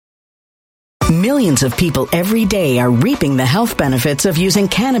Millions of people every day are reaping the health benefits of using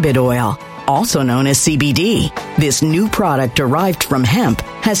cannabis oil, also known as CBD. This new product derived from hemp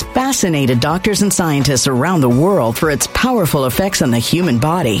has fascinated doctors and scientists around the world for its powerful effects on the human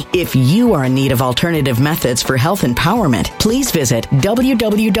body. If you are in need of alternative methods for health empowerment, please visit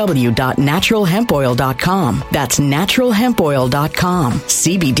www.naturalhempoil.com. That's naturalhempoil.com.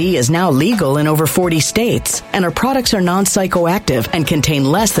 CBD is now legal in over 40 states, and our products are non-psychoactive and contain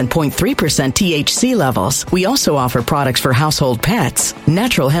less than 0.3% THC levels. We also offer products for household pets.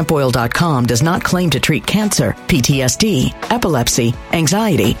 Naturalhempoil.com does not claim to treat cancer, PTSD, epilepsy,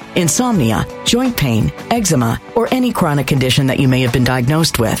 anxiety, insomnia, joint pain, eczema, or any chronic condition that you may have been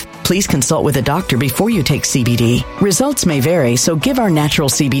diagnosed with. Please consult with a doctor before you take CBD. Results may vary, so give our natural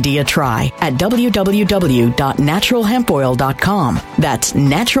CBD a try at www.naturalhempoil.com. That's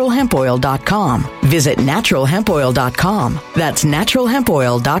naturalhempoil.com. Visit naturalhempoil.com. That's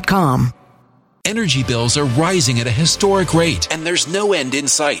naturalhempoil.com. Energy bills are rising at a historic rate, and there's no end in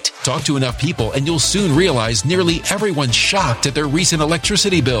sight. Talk to enough people, and you'll soon realize nearly everyone's shocked at their recent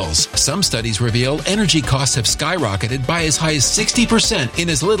electricity bills. Some studies reveal energy costs have skyrocketed by as high as 60% in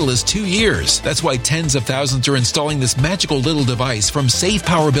as little as 2 years. That's why tens of thousands are installing this magical little device from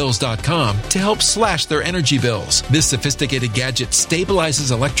SavePowerBills.com to help slash their energy bills. This sophisticated gadget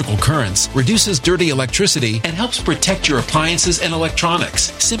stabilizes electrical currents, reduces dirty electricity, and helps protect your appliances and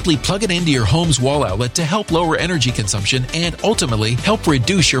electronics. Simply plug it into your home's wall outlet to help lower energy consumption and ultimately help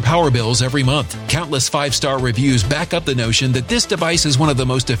reduce your power bills every month. Countless 5-star reviews back up the notion that this device is one of the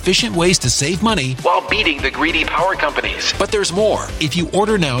most efficient ways to save money while beating the greedy power companies. But there's more. If you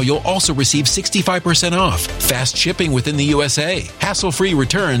order now, you'll also receive 65% off, fast shipping within the USA, hassle-free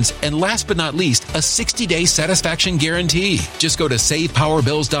returns, and last but not least, a 60-day satisfaction guarantee. Just go to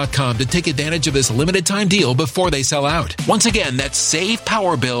SavePowerBills.com to take advantage of this limited time deal before they sell out. Once again, that's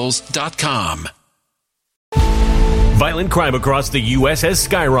SavePowerBills.com. Violent crime across the U.S. has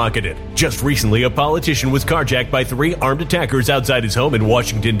skyrocketed. Just recently, a politician was carjacked by 3 armed attackers outside his home in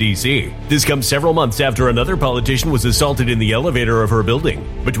Washington, D.C. This comes several months after another politician was assaulted in the elevator of her building.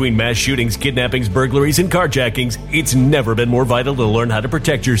 Between mass shootings, kidnappings, burglaries, and carjackings, it's never been more vital to learn how to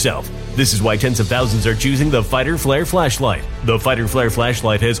protect yourself. This is why tens of thousands are choosing the Fighter Flare flashlight. The Fighter Flare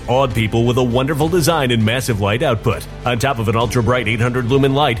flashlight has awed people with a wonderful design and massive light output. On top of an ultra-bright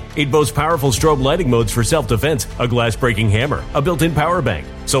 800-lumen light, it boasts powerful strobe lighting modes for self-defense, a glass-breaking hammer, a built-in power bank,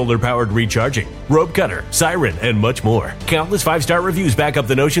 solar-powered recharging, rope cutter, siren, and much more. Countless 5-star reviews back up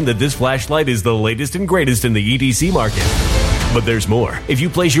the notion that this flashlight is the latest and greatest in the EDC market. But there's more. If you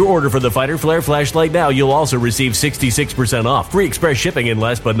place your order for the Fighter Flare flashlight now, you'll also receive 66% off, free express shipping, and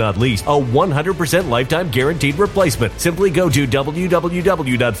last but not least, a 100% lifetime guaranteed replacement. Simply go to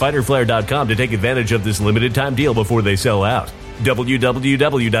www.fighterflare.com to take advantage of this limited time deal before they sell out.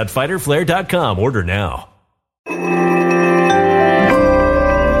 www.fighterflare.com. Order now.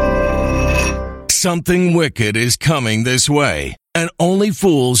 Something wicked is coming this way, and only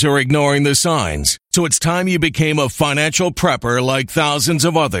fools are ignoring the signs. So it's time you became a financial prepper like thousands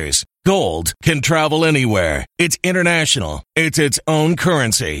of others. Gold can travel anywhere. It's international. It's its own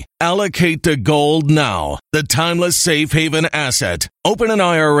currency. Allocate to gold now, the timeless safe haven asset. Open an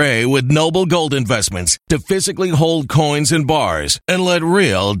IRA with Noble Gold Investments to physically hold coins and bars and let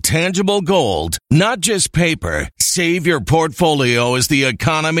real, tangible gold, not just paper, save your portfolio as the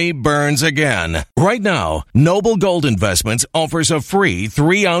economy burns again. Right now, Noble Gold Investments offers a free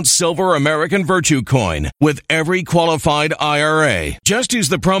 3-ounce silver American Virtue coin with every qualified IRA. Just use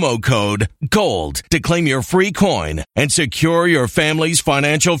the promo code GOLD to claim your free coin and secure your family's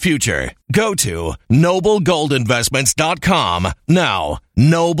financial future. Go to noblegoldinvestments.com now.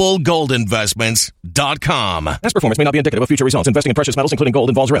 noblegoldinvestments.com. Past performance may not be indicative of future results. Investing in precious metals, including gold,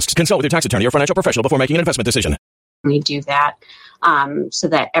 involves risks. Consult with your tax attorney or financial professional before making an investment decision. We do that so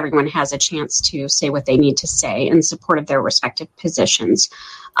that everyone has a chance to say what they need to say in support of their respective positions.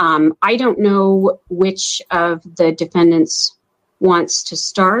 I don't know which of the defendants wants to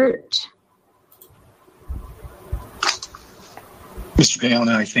start. Mr.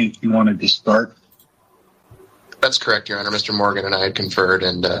 Gaona, I think you wanted to start. That's correct, Your Honor. Mr. Morgan and I had conferred,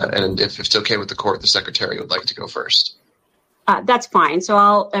 and if it's okay with the court, the Secretary would like to go first. That's fine. So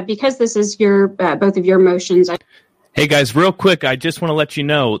I'll, because this is your both of your motions. Hey, guys, real quick, I just want to let you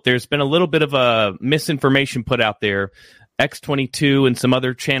know there's been a little bit of a misinformation put out there. X22 and some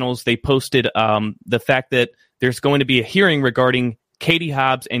other channels, they posted the fact that there's going to be a hearing regarding Katie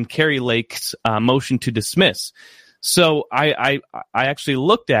Hobbs and Carrie Lake's motion to dismiss. So I actually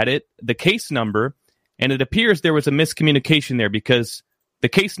looked at it, the case number, and it appears there was a miscommunication there because the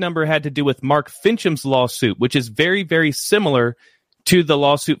case number had to do with Mark Finchem's lawsuit, which is very, very similar to the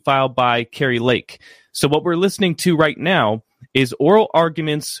lawsuit filed by Kari Lake. So what we're listening to right now is oral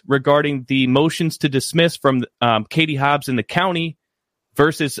arguments regarding the motions to dismiss from Katie Hobbs in the county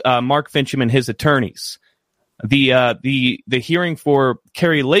versus Mark Finchem and his attorneys. The hearing for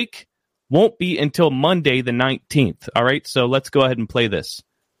Kari Lake won't be until Monday the 19th. All right, so let's go ahead and play this.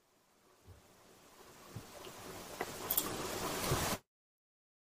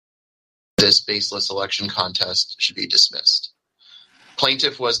 This baseless election contest should be dismissed.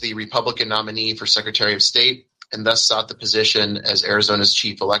 Plaintiff was the Republican nominee for Secretary of State and thus sought the position as Arizona's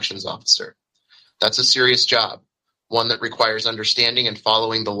chief elections officer. That's a serious job, one that requires understanding and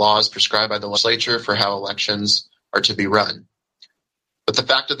following the laws prescribed by the legislature for how elections are to be run. But the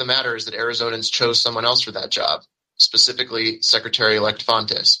fact of the matter is that Arizonans chose someone else for that job, specifically Secretary-elect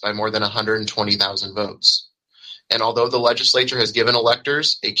Fontes, by more than 120,000 votes. And although the legislature has given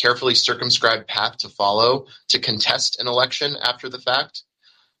electors a carefully circumscribed path to follow to contest an election after the fact,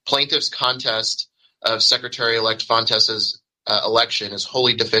 plaintiff's contest of Secretary-elect Fontes' election is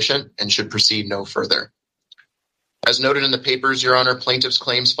wholly deficient and should proceed no further. As noted in the papers, Your Honor, plaintiff's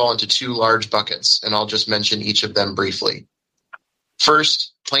claims fall into two large buckets, and I'll just mention each of them briefly.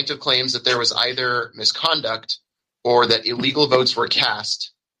 First, plaintiff claims that there was either misconduct or that illegal votes were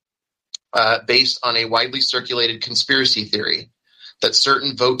cast based on a widely circulated conspiracy theory that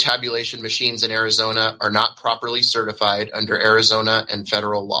certain vote tabulation machines in Arizona are not properly certified under Arizona and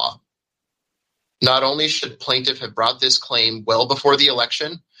federal law. Not only should plaintiff have brought this claim well before the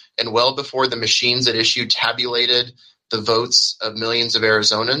election and well before the machines at issue tabulated the votes of millions of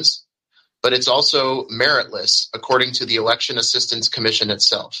Arizonans, but it's also meritless according to the Election Assistance Commission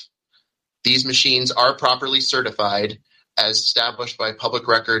itself. These machines are properly certified as established by public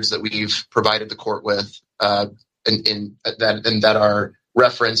records that we've provided the court with and that are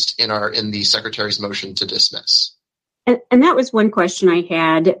referenced in the Secretary's motion to dismiss. And that was one question I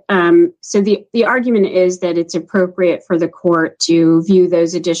had. So the argument is that it's appropriate for the court to view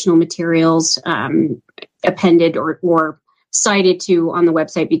those additional materials appended or cited to on the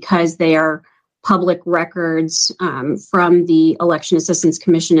website because they are public records from the Election Assistance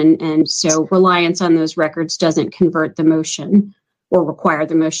Commission. And so reliance on those records doesn't convert the motion or require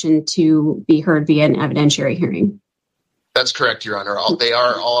the motion to be heard via an evidentiary hearing. That's correct, Your Honor. They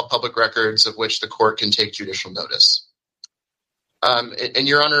are all public records of which the court can take judicial notice. And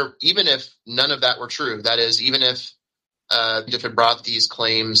Your Honor, even if none of that were true, that is, even if it brought these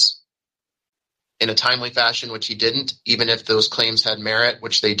claims in a timely fashion, which he didn't, even if those claims had merit,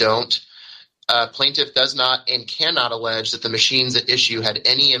 which they don't, plaintiff does not and cannot allege that the machines at issue had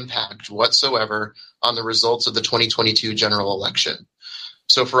any impact whatsoever on the results of the 2022 general election.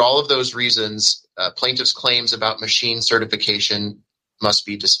 So for all of those reasons, plaintiff's claims about machine certification must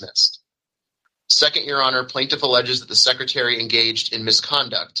be dismissed. Second, Your Honor, plaintiff alleges that the Secretary engaged in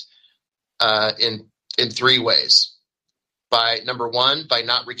misconduct in three ways. Number one, by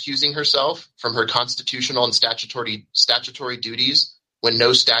not recusing herself from her constitutional and statutory duties when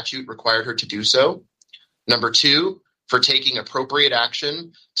no statute required her to do so. Number two, for taking appropriate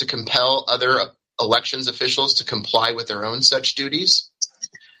action to compel other elections officials to comply with their own such duties.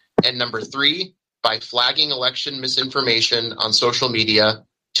 And number three, by flagging election misinformation on social media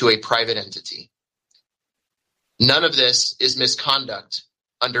to a private entity. None of this is misconduct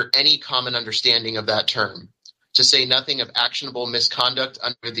under any common understanding of that term, to say nothing of actionable misconduct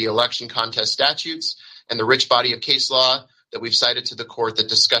under the election contest statutes and the rich body of case law that we've cited to the court that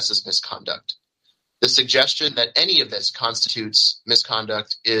discusses misconduct. The suggestion that any of this constitutes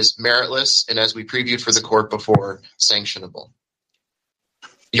misconduct is meritless and, as we previewed for the court before, sanctionable.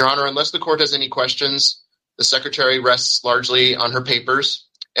 Your Honor, unless the court has any questions, the Secretary rests largely on her papers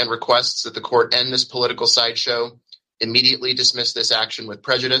and requests that the court end this political sideshow, immediately dismiss this action with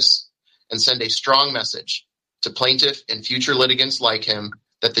prejudice, and send a strong message to plaintiff and future litigants like him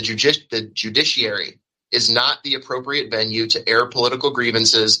that the judiciary is not the appropriate venue to air political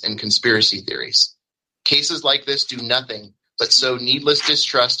grievances and conspiracy theories. Cases like this do nothing but sow needless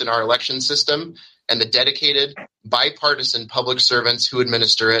distrust in our election system and the dedicated, bipartisan public servants who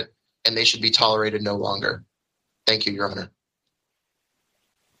administer it, and they should be tolerated no longer. Thank you, Your Honor.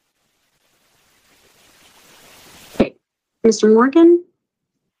 Okay. Mr. Morgan?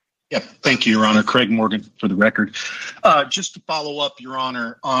 Yep. Thank you, Your Honor. Craig Morgan for the record. Just to follow up, Your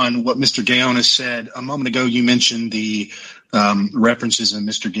Honor, on what Mr. Gayonis said. A moment ago, you mentioned the references in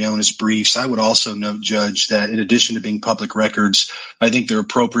Mr. Gayonis' briefs. I would also note, Judge, that in addition to being public records, I think they're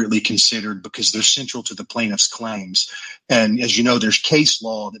appropriately considered because they're central to the plaintiff's claims. And as you know, there's case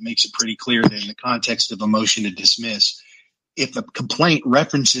law that makes it pretty clear that in the context of a motion to dismiss, if a complaint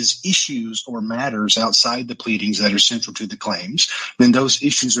references issues or matters outside the pleadings that are central to the claims, then those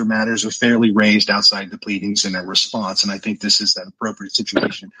issues or matters are fairly raised outside the pleadings in a response. And I think this is an appropriate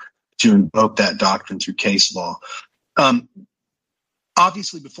situation to invoke that doctrine through case law.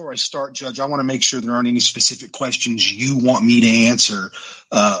 Obviously, before I start, Judge, I want to make sure there aren't any specific questions you want me to answer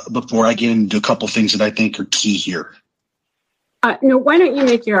before I get into a couple things that I think are key here. No, why don't you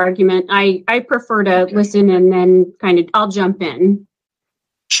make your argument? I prefer to listen and then I'll jump in.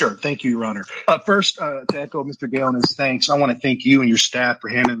 Sure. Thank you, Your Honor. First, to echo Mr. Galen's thanks, I want to thank you and your staff for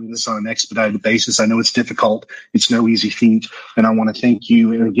handling this on an expedited basis. I know it's difficult. It's no easy feat. And I want to thank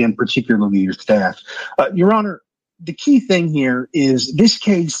you, and again, particularly your staff. Your Honor, the key thing here is this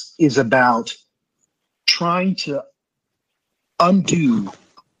case is about trying to undo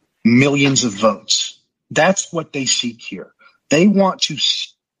millions of votes. That's what they seek here. They want to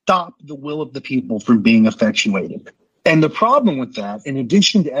stop the will of the people from being effectuated. And the problem with that, in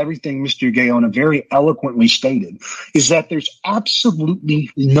addition to everything Mr. Gaona very eloquently stated, is that there's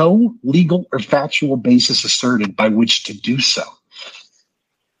absolutely no legal or factual basis asserted by which to do so.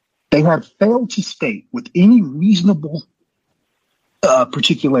 They have failed to state with any reasonable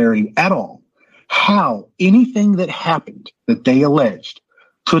particularity at all how anything that happened that they alleged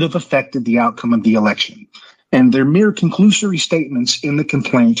could have affected the outcome of the election. And their mere conclusory statements in the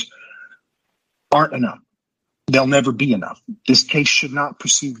complaint aren't enough. They'll never be enough. This case should not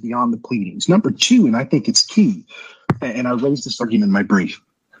proceed beyond the pleadings. Number two, and I think it's key, and I raised this argument in my brief,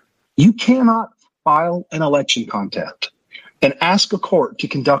 you cannot file an election contest and ask a court to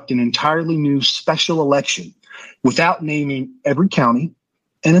conduct an entirely new special election without naming every county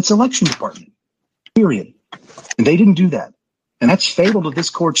and its election department, period. And they didn't do that. And that's fatal to this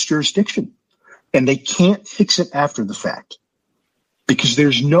court's jurisdiction. And they can't fix it after the fact because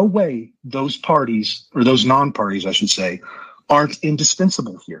there's no way those parties, or those non-parties, I should say, aren't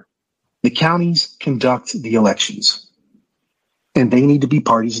indispensable here. The counties conduct the elections, and they need to be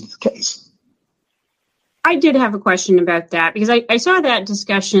parties in the case. I did have a question about that because I saw that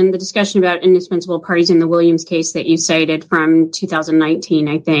discussion, the discussion about indispensable parties in the Williams case that you cited from 2019,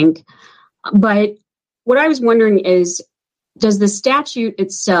 I think. But what I was wondering is, does the statute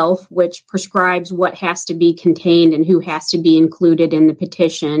itself, which prescribes what has to be contained and who has to be included in the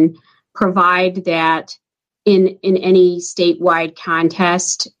petition, provide that in any statewide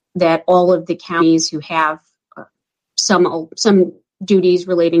contest that all of the counties who have some duties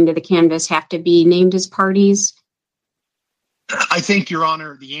relating to the canvass have to be named as parties? I think, Your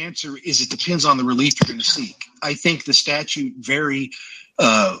Honor, the answer is it depends on the relief you're going to seek. I think the statute very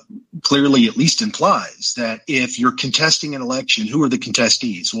clearly at least implies that if you're contesting an election, who are the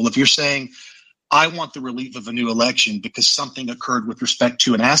contestees? Well, if you're saying, I want the relief of a new election because something occurred with respect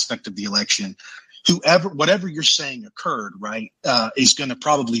to an aspect of the election, whatever you're saying occurred, right, is going to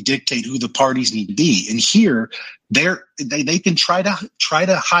probably dictate who the parties need to be. And here, they can try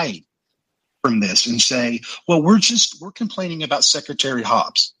to hide from this and say, well, we're complaining about Secretary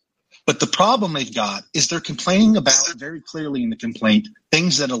Hobbs. But the problem they've got is they're complaining about, very clearly in the complaint,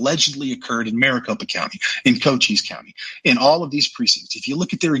 things that allegedly occurred in Maricopa County, in Cochise County, in all of these precincts. If you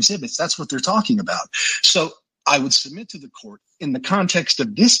look at their exhibits, that's what they're talking about. So I would submit to the court, in the context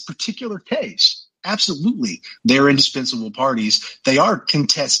of this particular case, absolutely, they're indispensable parties. They are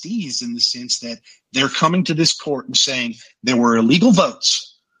contestees in the sense that they're coming to this court and saying there were illegal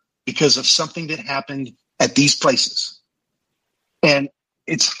votes because of something that happened at these places. And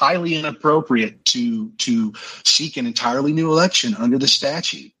it's highly inappropriate to seek an entirely new election under the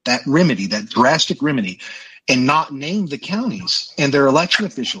statute, that remedy, that drastic remedy, and not name the counties and their election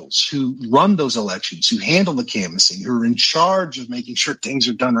officials who run those elections, who handle the canvassing, who are in charge of making sure things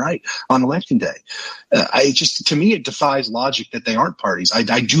are done right on election day. To me, it defies logic that they aren't parties. I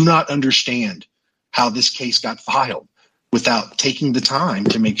do not understand how this case got filed without taking the time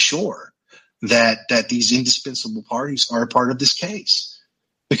to make sure that these indispensable parties are a part of this case.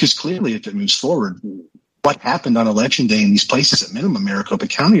 Because clearly, if it moves forward, what happened on election day in these places, at minimum, Maricopa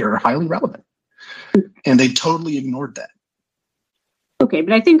County, are highly relevant. And they've totally ignored that. Okay,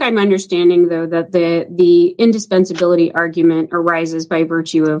 but I think I'm understanding, though, that the indispensability argument arises by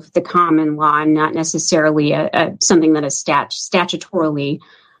virtue of the common law and not necessarily something that is statutorily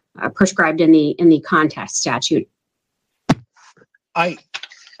prescribed in the contest statute.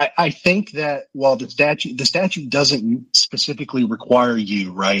 I think that while the statute doesn't specifically require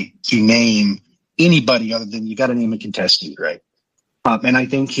you, right, to name anybody other than you got to name a contestant, right? And I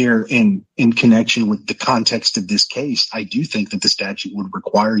think here in connection with the context of this case, I do think that the statute would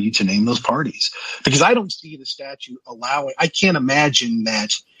require you to name those parties because I don't see the statute allowing. I can't imagine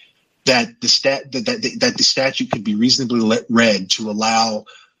that that the statute could be reasonably read to allow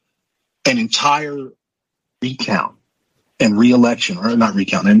an entire recount and re-election, or not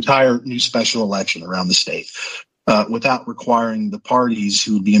recount, an entire new special election around the state, without requiring the parties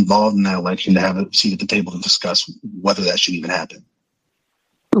who would be involved in that election to have a seat at the table to discuss whether that should even happen.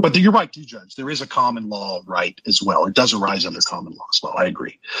 But you're right, too, Judge. There is a common law right as well. It does arise under common law as well. I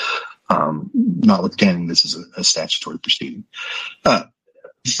agree. Notwithstanding, this is a statutory proceeding.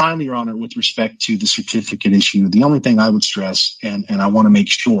 Finally, Your Honor, with respect to the certificate issue, the only thing I would stress, and I want to make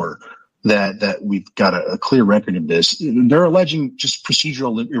sure that we've got a clear record of this, they're alleging just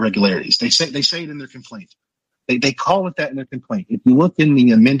procedural irregularities. They say it in their complaint. They call it that in their complaint. If you look in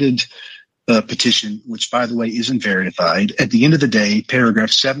the amended petition, which, by the way, isn't verified, at the end of the day,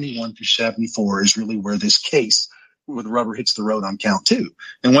 paragraph 71 through 74 is really where this case, where the rubber hits the road on count 2.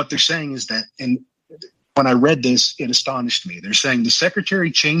 And what they're saying is that, and when I read this, it astonished me. They're saying the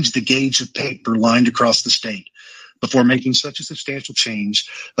secretary changed the gauge of paper lined across the state. Before making such a substantial change,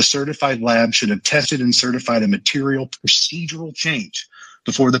 a certified lab should have tested and certified a material procedural change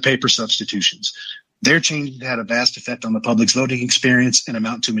before the paper substitutions. Their changes had a vast effect on the public's voting experience and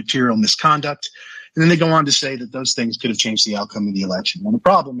amount to material misconduct. And then they go on to say that those things could have changed the outcome of the election. Well, the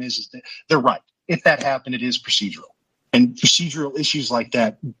problem is that they're right. If that happened, it is procedural. And procedural issues like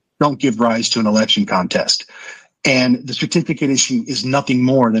that don't give rise to an election contest. And the certificate issue is nothing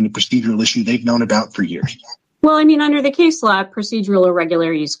more than a procedural issue they've known about for years. Well, I mean, under the case law, procedural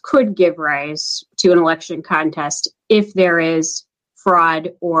irregularities could give rise to an election contest if there is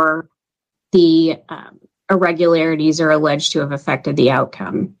fraud or the irregularities are alleged to have affected the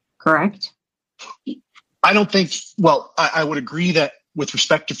outcome, correct? I don't think, well, I would agree that with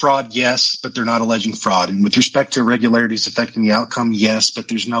respect to fraud, yes, but they're not alleging fraud. And with respect to irregularities affecting the outcome, yes, but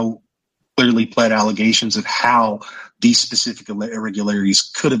there's no clearly pled allegations of how these specific irregularities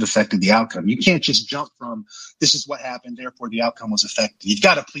could have affected the outcome. You can't just jump from this is what happened, therefore the outcome was affected. You've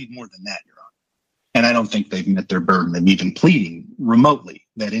got to plead more than that, Your Honor. And I don't think they've met their burden of even pleading remotely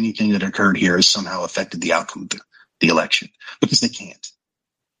that anything that occurred here has somehow affected the outcome of the election, because they can't.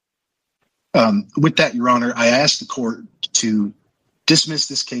 With that, Your Honor, I ask the court to dismiss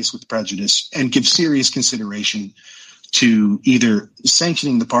this case with prejudice and give serious consideration to either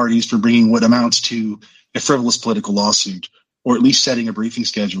sanctioning the parties for bringing what amounts to a frivolous political lawsuit, or at least setting a briefing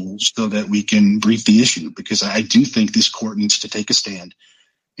schedule so that we can brief the issue, because I do think this court needs to take a stand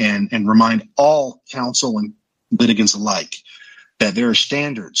and remind all counsel and litigants alike that there are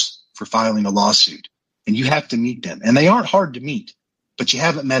standards for filing a lawsuit, and you have to meet them. And they aren't hard to meet, but you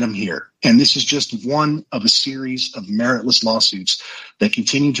haven't met them here. And this is just one of a series of meritless lawsuits that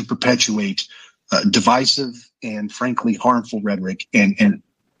continue to perpetuate divisive and frankly harmful rhetoric, and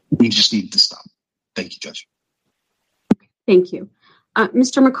we just need to stop. Thank you, Judge. Thank you.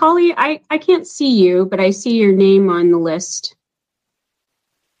 Mr. McCauley, I can't see you, but I see your name on the list.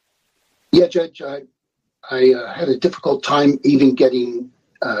 Yeah, Judge, I had a difficult time even getting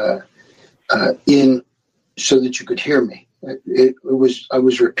in so that you could hear me. I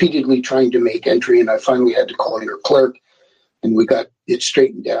was repeatedly trying to make entry, and I finally had to call your clerk, and we got it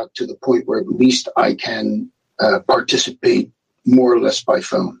straightened out to the point where at least I can participate more or less by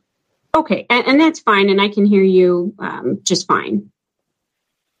phone. Okay, and that's fine, and I can hear you just fine.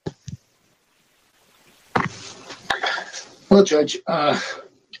 Well, Judge, I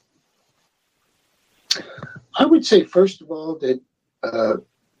would say, first of all, that,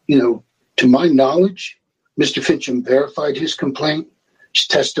 to my knowledge, Mr. Finchem verified his complaint, his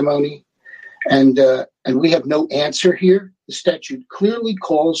testimony, and we have no answer here. The statute clearly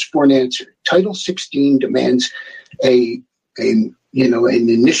calls for an answer. Title 16 demands an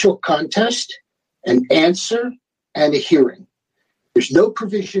initial contest, an answer, and a hearing. There's no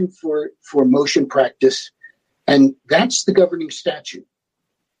provision for motion practice, and that's the governing statute.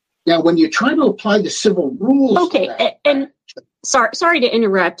 Now, when you try to apply the civil rules... Okay, and sorry to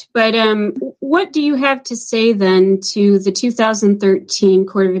interrupt, but what do you have to say then to the 2013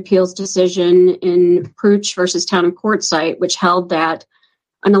 Court of Appeals decision in Pruch versus Town and Quartzsite, which held that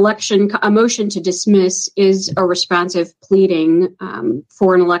a motion to dismiss is a responsive pleading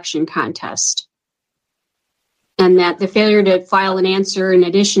for an election contest, and that the failure to file an answer in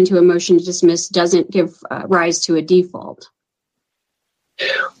addition to a motion to dismiss doesn't give rise to a default?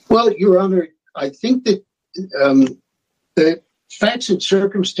 Well, Your Honor, I think that the facts and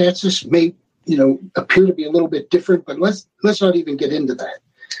circumstances may, appear to be a little bit different, but let's not even get into that.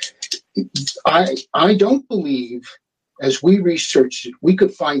 I don't believe, as we researched it, we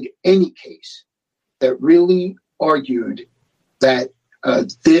could find any case that really argued that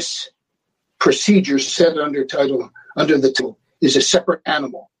this procedure set under the title is a separate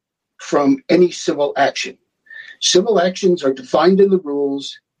animal from any civil action. Civil actions are defined in the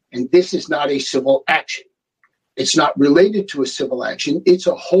rules, and this is not a civil action. It's not related to a civil action. It's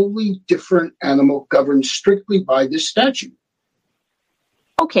a wholly different animal governed strictly by this statute.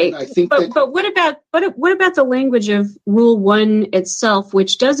 Okay, but what about the language of Rule 1 itself,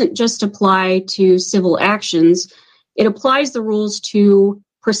 which doesn't just apply to civil actions? It applies the rules to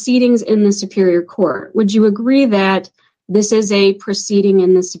proceedings in the Superior Court. Would you agree that this is a proceeding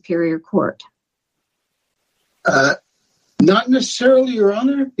in the Superior Court? Not necessarily, Your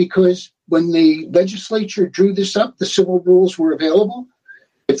Honor, because when the legislature drew this up, the civil rules were available.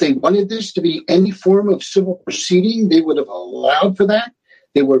 If they wanted this to be any form of civil proceeding, they would have allowed for that.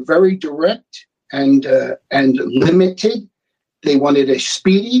 They were very direct and limited. They wanted a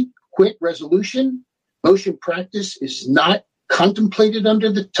speedy, quick resolution. Motion practice is not contemplated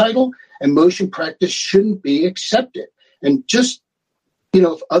under the title, and motion practice shouldn't be accepted. And just,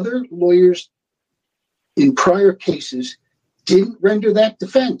 if other lawyers in prior cases didn't render that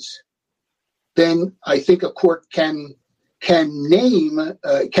defense, then I think a court can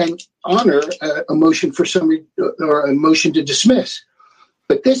honor a motion for summary or a motion to dismiss.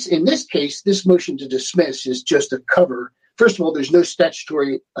 But in this case, this motion to dismiss is just a cover. First of all, there's no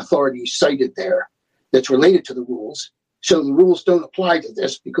statutory authority cited there that's related to the rules. So the rules don't apply to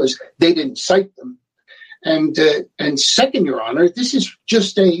this because they didn't cite them. And second, Your Honor, this is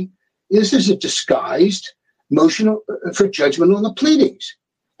a disguised motion for judgment on the pleadings.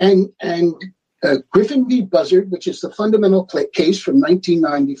 And Griffin v. Buzzard, which is the fundamental case from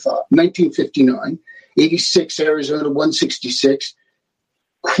 1959, 86 Arizona 166,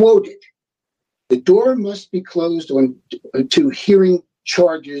 quoted, "The door must be closed to hearing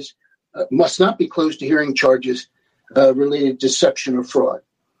charges, must not be closed to hearing charges related to deception or fraud.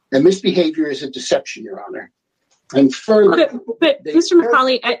 And misbehavior is a deception, Your Honor." And further, but Mr.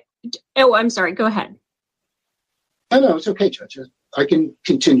 McCauley, I'm sorry. Go ahead. No, it's okay, Judge. I can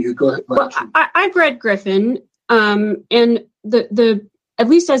continue. Go ahead. Well, I've read Griffin, and the at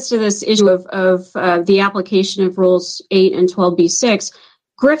least as to this issue of the application of Rules 8 and 12b-6,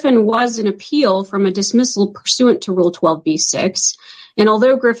 Griffin was an appeal from a dismissal pursuant to Rule 12b-6. And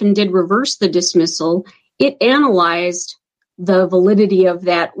although Griffin did reverse the dismissal, it analyzed the validity of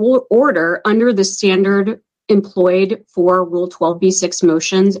that order under the standard employed for Rule 12b-6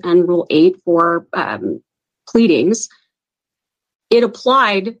 motions and Rule 8 for pleadings. It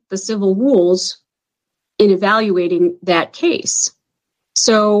applied the civil rules in evaluating that case.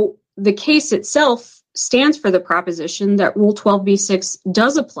 So the case itself stands for the proposition that Rule 12b-6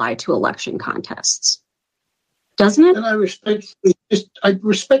 does apply to election contests. Doesn't it? And I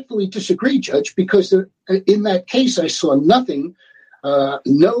respectfully disagree, Judge, because in that case I saw nothing.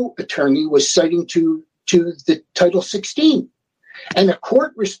 No attorney was citing to the Title 16, and a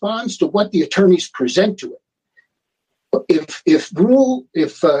court responds to what the attorneys present to it. If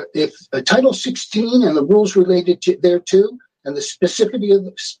Title 16 and the rules related thereto and the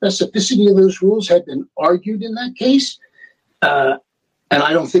specificity of those rules had been argued in that case, and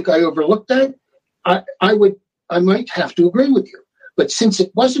I don't think I overlooked that, I might have to agree with you. But since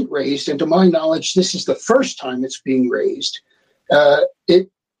it wasn't raised, and to my knowledge, this is the first time it's being raised,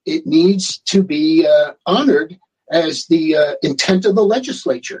 it needs to be honored as the intent of the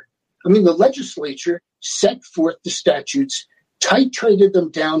legislature. I mean, the legislature set forth the statutes, titrated them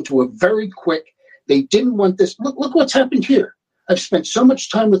down to a very quick. They didn't want this. Look what's happened here. I've spent so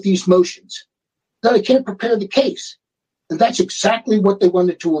much time with these motions that I can't prepare the case. And that's exactly what they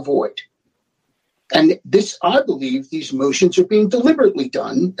wanted to avoid. And this, I believe, these motions are being deliberately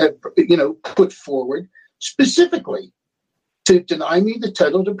done, put forward specifically to deny me the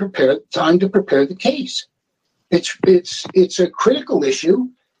time to prepare the case. It's a critical issue,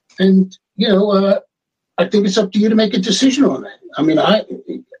 and I think it's up to you to make a decision on it. I mean, I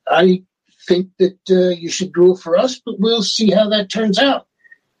think that you should rule for us, but we'll see how that turns out.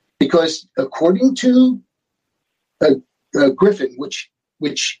 Because according to Griffin, which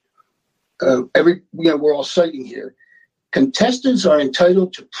we're all citing here, contestants are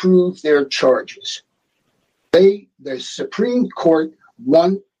entitled to prove their charges. The Supreme Court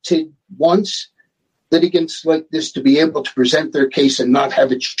wants litigants like this to be able to present their case and not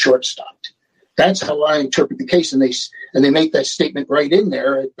have it short-stopped. That's how I interpret the case, and they make that statement right in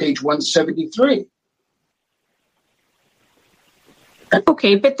there at page 173.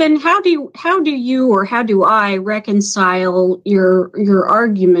 Okay, but then how do you or how do I reconcile your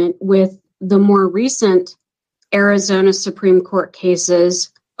argument with the more recent Arizona Supreme Court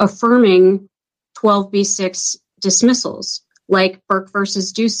cases affirming 12b-6 dismissals, like Burke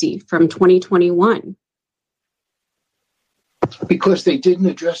versus Ducey from 2021? Because they didn't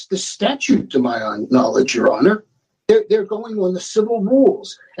address the statute, to my knowledge, Your Honor. They're going on the civil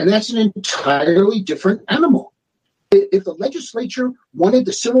rules, and that's an entirely different animal. If the legislature wanted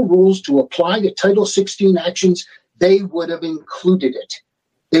the civil rules to apply to Title 16 actions, they would have included it.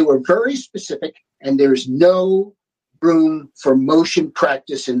 They were very specific, and there's no room for motion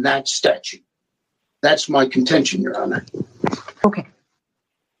practice in that statute. That's my contention, Your Honor. Okay.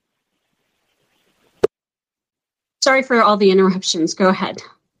 Sorry for all the interruptions. Go ahead.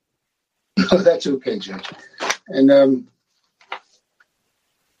 Oh, that's okay, Judge. And,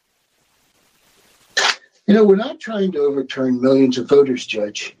 we're not trying to overturn millions of voters,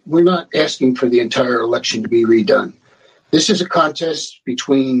 Judge. We're not asking for the entire election to be redone. This is a contest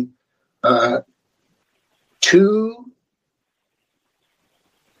between two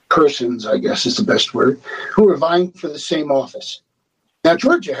persons, I guess is the best word, who are vying for the same office. Now,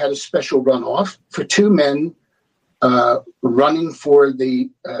 Georgia had a special runoff for two men running for the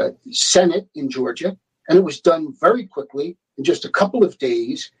Senate in Georgia, and it was done very quickly in just a couple of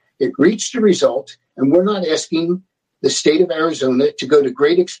days. It reached a result, and we're not asking the state of Arizona to go to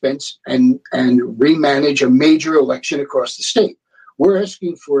great expense and remanage a major election across the state. We're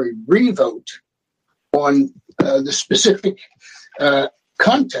asking for a revote on the specific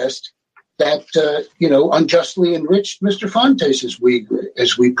contest that unjustly enriched Mr. Fontes as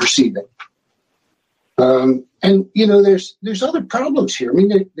we perceive it. And there's other problems here. I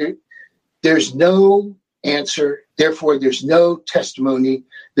mean, there's no answer. Therefore, there's no testimony.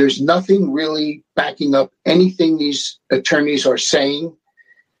 There's nothing really backing up anything these attorneys are saying.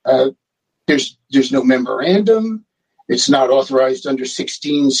 There's no memorandum. It's not authorized under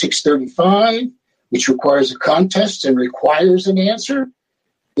 16635, which requires a contest and requires an answer.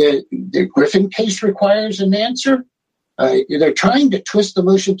 The Griffin case requires an answer. They're trying to twist the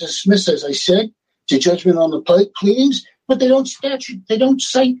motion to dismiss, as I said, to judgment on the pleadings, but they don't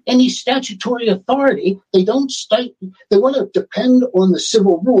cite any statutory authority. They want to depend on the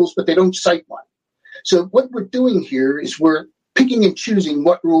civil rules, but they don't cite one. So what we're doing here is we're picking and choosing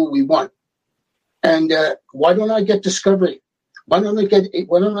what rule we want. And why don't I get discovery? Why don't I get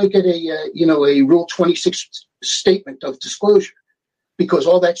a Rule 26 statement of disclosure? Because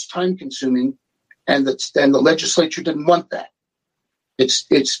all that's time consuming, and the legislature didn't want that.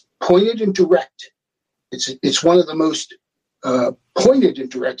 It's pointed and direct. It's one of the most pointed and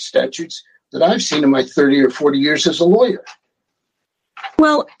direct statutes that I've seen in my 30 or 40 years as a lawyer.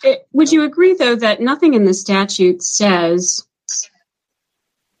 Well, would you agree, though, that nothing in the statute says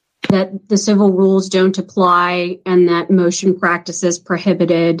that the civil rules don't apply and that motion practice is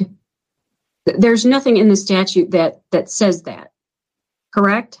prohibited? There's nothing in the statute that says that,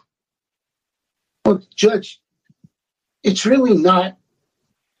 correct? Well, Judge, it's really not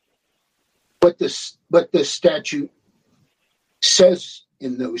what the statute says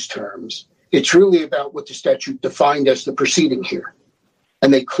in those terms. It's really about what the statute defined as the proceeding here.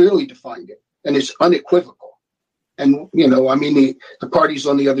 And they clearly defined it, and it's unequivocal. And, the parties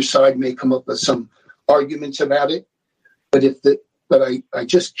on the other side may come up with some arguments about it, but I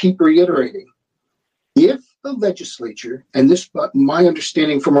just keep reiterating, if the legislature, and my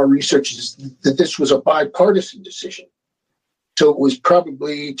understanding from our research is that this was a bipartisan decision. So it was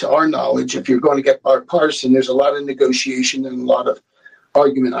probably, to our knowledge, if you're going to get bipartisan, there's a lot of negotiation and a lot of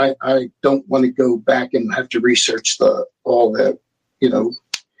argument. I don't want to go back and have to research all the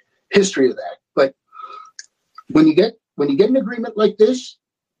history of that. But when you get an agreement like this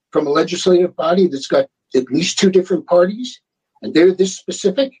from a legislative body that's got at least two different parties, and they're this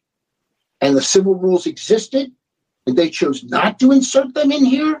specific, and the civil rules existed, and they chose not to insert them in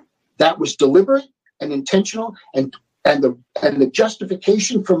here, that was deliberate and intentional. And the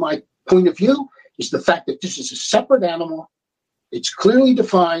justification from my point of view is the fact that this is a separate animal. It's clearly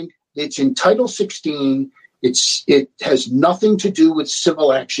defined. It's in Title 16. It has nothing to do with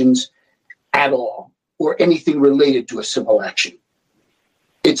civil actions at all, or anything related to a civil action.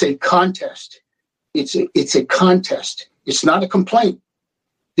 It's a contest. It's a contest. It's not a complaint.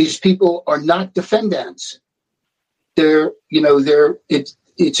 These people are not defendants. It's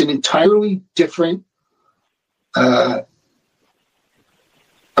an entirely different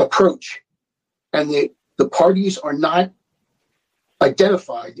approach, and the parties are not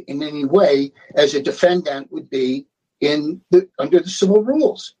identified in any way as a defendant would be under the civil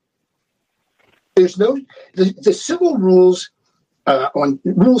rules. There's the civil rules on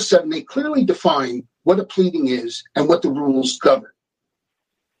Rule 7. They clearly define what a pleading is and what the rules govern,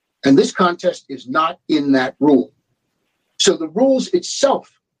 and this contest is not in that rule. So the rules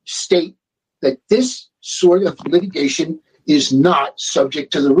itself state that this sort of litigation is not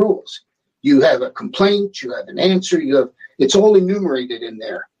subject to the rules. You have a complaint, you have an answer, it's all enumerated in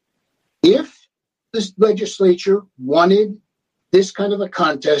there. If the legislature wanted this kind of a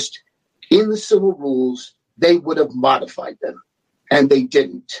contest in the civil rules, they would have modified them, and they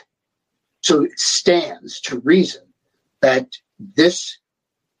didn't. So it stands to reason that this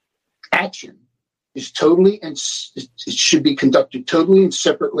action is totally and it should be conducted totally and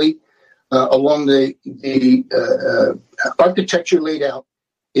separately along the architecture laid out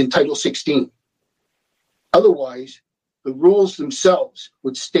in Title 16. Otherwise, the rules themselves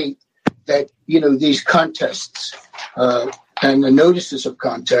would state that, these contests and the notices of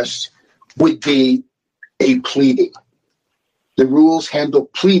contests would be a pleading. The rules handle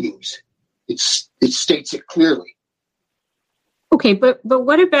pleadings. It states it clearly. Okay, but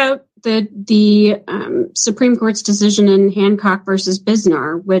what about the Supreme Court's decision in Hancock versus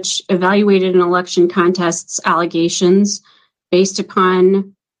Bisnar, which evaluated an election contest's allegations based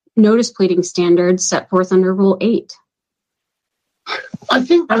upon notice pleading standards set forth under Rule 8? I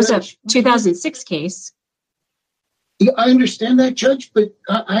think that was a 2006 case. Yeah, I understand that, Judge, but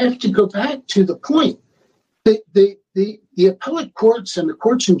I have to go back to the point that the appellate courts and the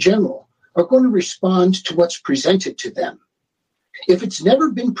courts in general are going to respond to what's presented to them. If it's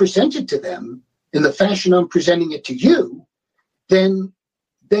never been presented to them in the fashion I'm presenting it to you, then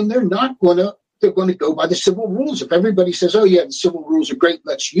they're not going to. They're going to go by the civil rules. If everybody says, "Oh yeah, the civil rules are great,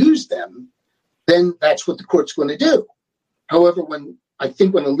 let's use them," then that's what the court's going to do. However, when a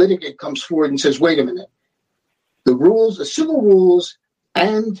litigant comes forward and says, "Wait a minute, the civil rules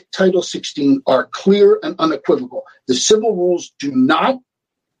and Title 16 are clear and unequivocal. The civil rules do not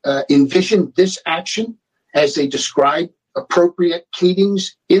envision this action as they describe appropriate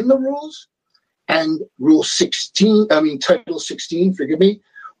pleadings in the rules, and Title 16,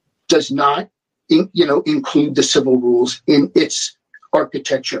 does not, include the civil rules in its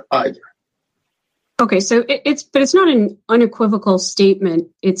architecture either." Okay, so it's not an unequivocal statement.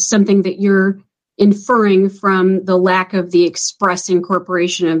 It's something that you're inferring from the lack of the express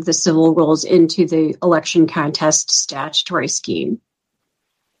incorporation of the civil rules into the election contest statutory scheme.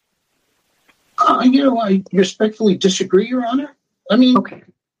 I respectfully disagree, Your Honor. Okay.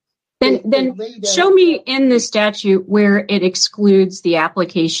 Then show me in the statute where it excludes the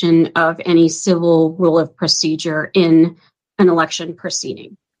application of any civil rule of procedure in an election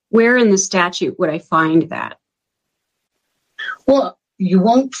proceeding. Where in the statute would I find that? Well, you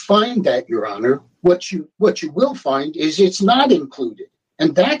won't find that, Your Honor. What you will find is it's not included.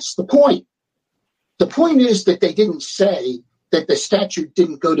 And that's the point. The point is that they didn't say that the statute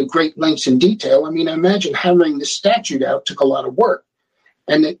didn't go to great lengths in detail. I imagine hammering the statute out took a lot of work.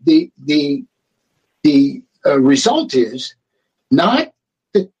 And the result is not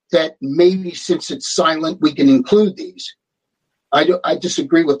that maybe since it's silent, we can include these. I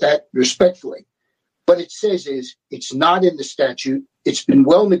disagree with that respectfully. What it says is it's not in the statute. It's been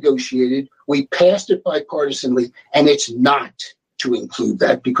well negotiated. We passed it bipartisanly, and it's not to include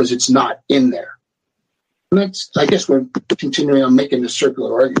that because it's not in there. And I guess we're continuing on making a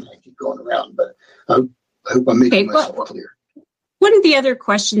circular argument. I keep going around, but I hope I'm making myself clear. One of the other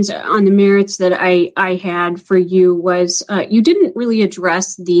questions on the merits that I had for you was you didn't really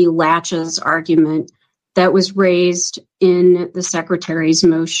address the laches argument that was raised in the Secretary's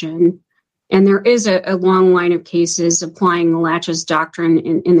motion. And there is a long line of cases applying the laches doctrine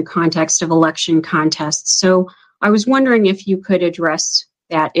in the context of election contests. So I was wondering if you could address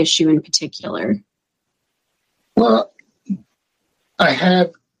that issue in particular. Well, I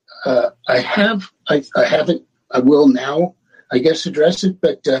haven't. I will now, I guess, address it.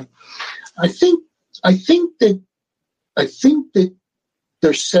 But I think that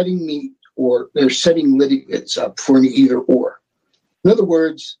they're setting me or they're setting litigants up for an either or. In other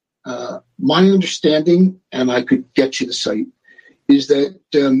words, my understanding, and I could get you the site, is that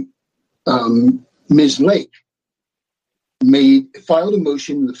Ms. Lake filed a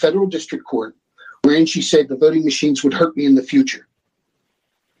motion in the federal district court wherein she said the voting machines would hurt me in the future.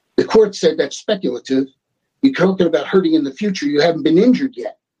 The court said that's speculative. You're talking about hurting in the future. You haven't been injured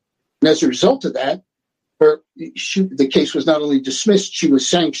yet. And as a result of that, the case was not only dismissed, she was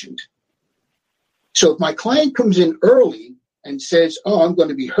sanctioned. So if my client comes in early and says, "Oh, I'm going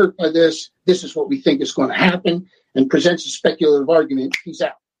to be hurt by this. This is what we think is going to happen," and presents a speculative argument, he's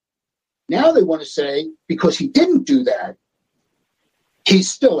out. Now they want to say, because he didn't do that,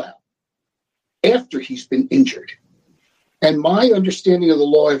 he's still out after he's been injured. And my understanding of the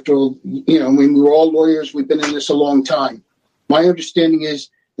law, after all, when we're all lawyers, we've been in this a long time. My understanding is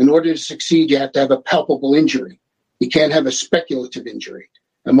in order to succeed, you have to have a palpable injury. You can't have a speculative injury.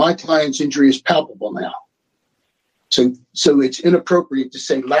 And my client's injury is palpable now. So it's inappropriate to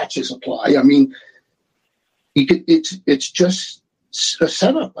say latches apply. I mean, it's just a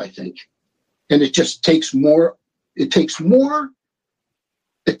setup, I think, and it just takes more. It takes more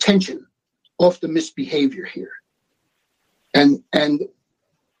attention off the misbehavior here, and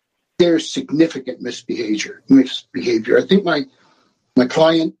there's significant misbehavior. I think my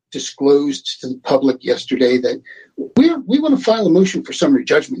client disclosed to the public yesterday that we want to file a motion for summary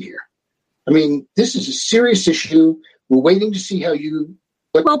judgment here. I mean, this is a serious issue. We're waiting to see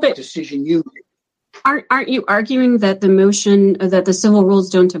what decision you make. Aren't you arguing that the motion, that the civil rules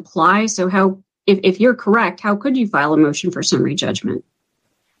don't apply? So how, if you're correct, how could you file a motion for summary judgment?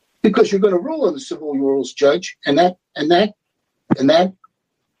 Because you're going to rule on the civil rules, Judge, and that,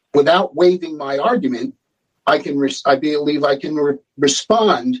 without waiving my argument, I believe I can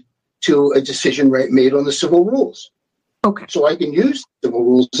respond to a decision made on the civil rules. Okay. So I can use civil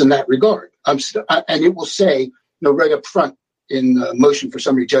rules in that regard. And it will say, right up front in the motion for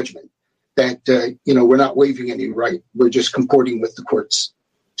summary judgment that, we're not waiving any right. We're just comporting with the court's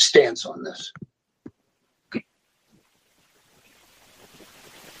stance on this. Okay.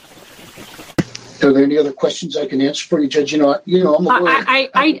 Are there any other questions I can answer for you, Judge? I'm a lawyer.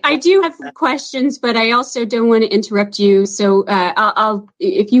 I do have questions, but I also don't want to interrupt you. So I'll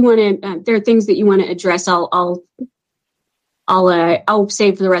if you want to, there are things that you want to address. I'll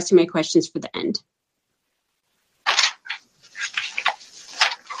save the rest of my questions for the end.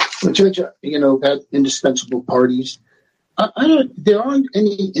 Well, Judge, about indispensable parties. There aren't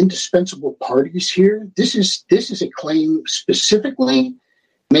any indispensable parties here. This is a claim specifically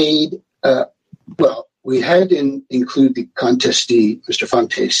made. We had to include the contestee, Mr.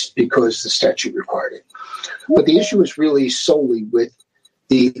 Fontes, because the statute required it. But the issue is really solely with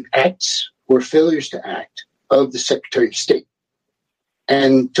the acts or failures to act of the Secretary of State.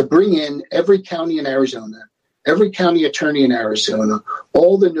 And to bring in every county in Arizona, every county attorney in Arizona,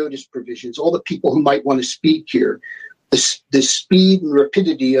 all the notice provisions, all the people who might want to speak here, the speed and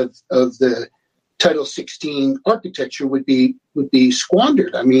rapidity of the Title 16 architecture would be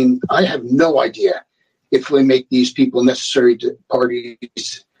squandered. I mean, I have no idea if we make these people necessary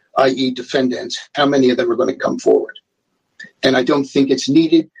parties, i.e. defendants, how many of them are going to come forward. And I don't think it's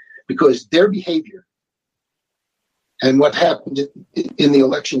needed because their behavior and what happened in the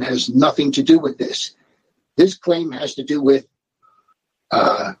election has nothing to do with this. This claim has to do with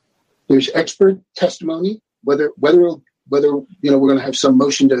there's expert testimony, whether we're going to have some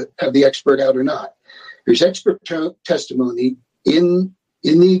motion to have the expert out or not. There's expert testimony in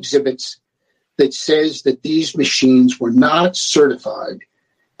the exhibits that says that these machines were not certified,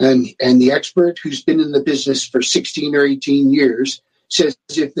 and the expert who's been in the business for 16 or 18 years says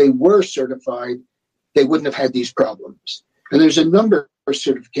if they were certified, they wouldn't have had these problems. And there's a number of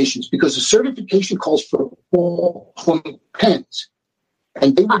certifications because the certification calls for ballpoint pens,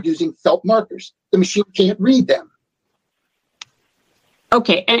 and they were using felt markers. The machine can't read them.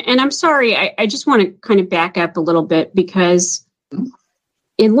 Okay, and I'm sorry, I just want to kind of back up a little bit because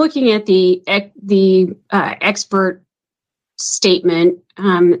in looking at the expert statement,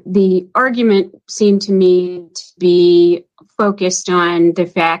 the argument seemed to me to be focused on the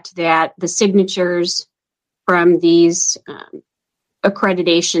fact that the signatures from these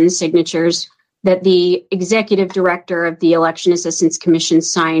accreditation signatures, that the executive director of the Election Assistance Commission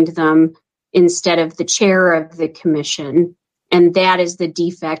signed them instead of the chair of the commission. And that is the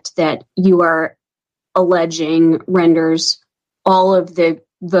defect that you are alleging renders all of the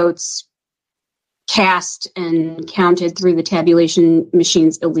votes cast and counted through the tabulation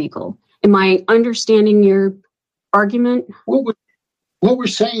machines illegal. Am I understanding your argument? What we're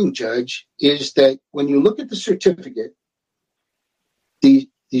saying, Judge, is that when you look at the certificate, the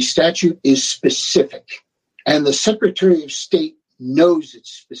statute is specific, and the Secretary of State knows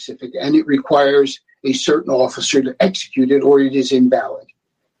it's specific, and it requires a certain officer to execute it, or it is invalid.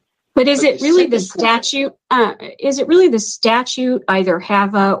 But is it really the statute? Is it really the statute, either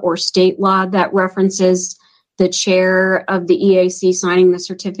HAVA or state law, that references the chair of the EAC signing the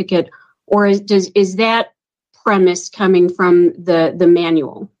certificate, or is that premise coming from the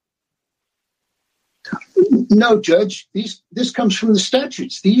manual? No, Judge. This comes from the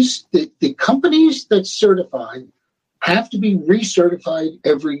statutes. The companies that certify have to be recertified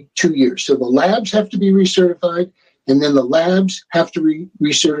every 2 years. So the labs have to be recertified, and then the labs have to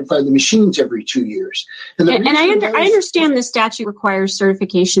recertify the machines every 2 years. And I understand the statute requires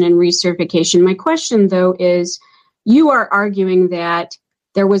certification and recertification. My question, though, is you are arguing that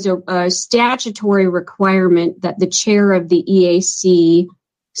there was a statutory requirement that the chair of the EAC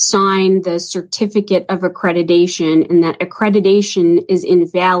sign the certificate of accreditation, and that accreditation is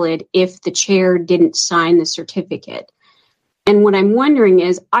invalid if the chair didn't sign the certificate. And what I'm wondering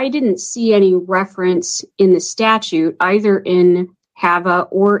is, I didn't see any reference in the statute, either in HAVA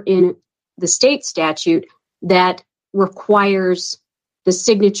or in the state statute, that requires the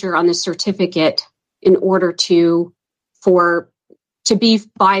signature on the certificate in order to be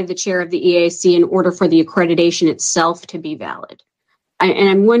by the chair of the EAC in order for the accreditation itself to be valid. And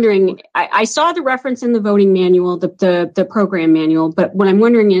I'm wondering, I saw the reference in the voting manual, the program manual, but what I'm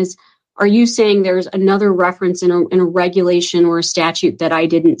wondering is, are you saying there's another reference in a regulation or a statute that I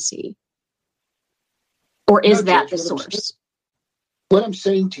didn't see? Or is that the source? What I'm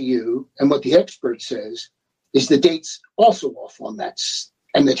saying to you, and what the expert says, is the date's also off on that,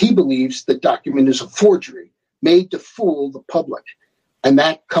 and that he believes the document is a forgery made to fool the public. And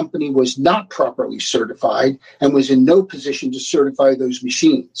that company was not properly certified and was in no position to certify those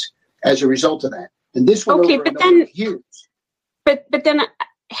machines as a result of that. And this went over a number of years. But then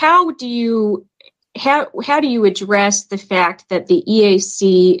how do you address the fact that the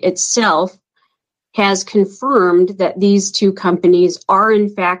EAC itself has confirmed that these two companies are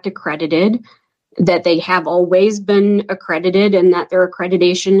in fact accredited, that they have always been accredited, and that their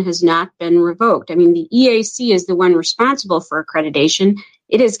accreditation has not been revoked? I mean, the EAC is the one responsible for accreditation.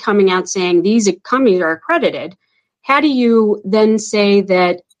 It is coming out saying these companies are accredited. How do you then say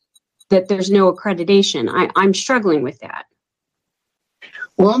that there's no accreditation? I'm struggling with that.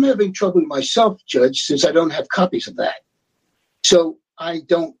 Well, I'm having trouble myself, Judge, since I don't have copies of that. So I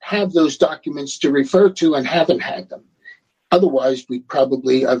don't have those documents to refer to and haven't had them. Otherwise,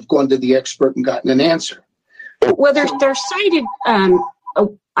 I've gone to the expert and gotten an answer. Well, they're cited. I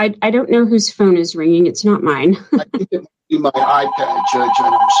don't know whose phone is ringing. It's not mine. I think it might be my iPad, Judge,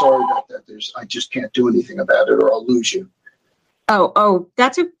 and I'm sorry about that. I just can't do anything about it, or I'll lose you. Oh,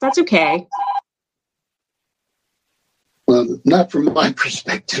 that's okay. Well, not from my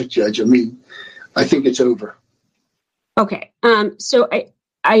perspective, Judge. I mean, I think it's over. Okay. So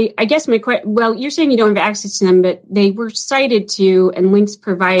I guess you're saying you don't have access to them, but they were cited to and links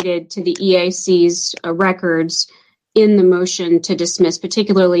provided to the EAC's records in the motion to dismiss,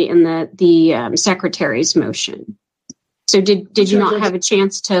 particularly in the secretary's motion. So did you not have a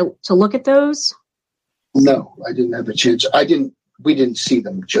chance to look at those? No, I didn't have a chance. We didn't see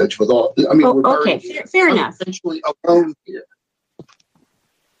them, Judge. We're fair enough. Essentially alone here.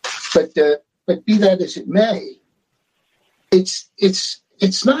 But be that as it may, it's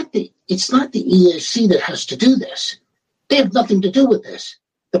not the EAC that has to do this. They have nothing to do with this.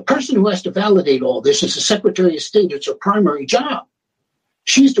 The person who has to validate all this is the Secretary of State. It's her primary job.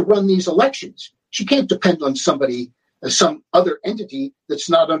 She's to run these elections. She can't depend on somebody, some other entity that's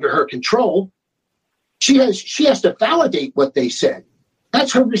not under her control. She has to validate what they said.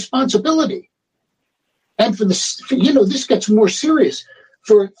 That's her responsibility. And this gets more serious.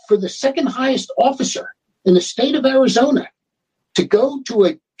 For the second highest officer in the state of Arizona to go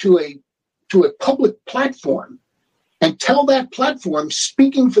to a public platform and tell that platform,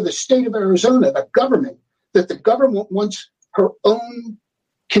 speaking for the state of Arizona, the government, that the government wants her own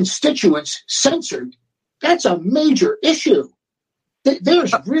constituents censored, that's a major issue.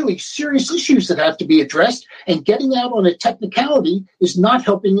 There's really serious issues that have to be addressed, and getting out on a technicality is not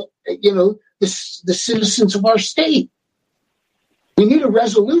helping, the citizens of our state. We need a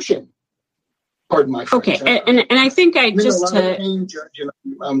resolution. Pardon my French. Okay, and I think I just... I'm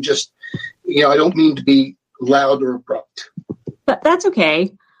just, I don't mean to be loud or abrupt. But that's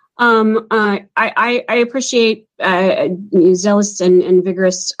okay. I appreciate zealous and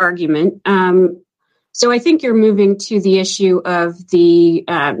vigorous argument. So I think you're moving to the issue of the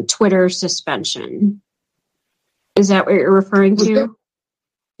Twitter suspension. Is that what you're referring to?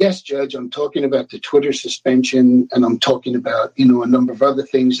 Yes, Judge. I'm talking about the Twitter suspension, and I'm talking about, a number of other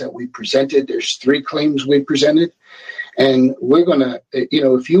things that we presented. There's 3 claims we presented, and we're going to,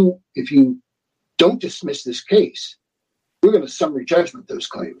 if you don't dismiss this case, we're going to summary judgment those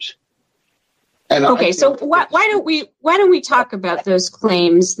claims. And okay, so why don't we talk about those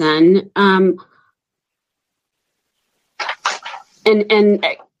claims then? And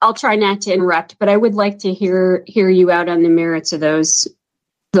I'll try not to interrupt, but I would like to hear you out on the merits of those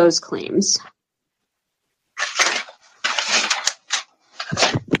claims.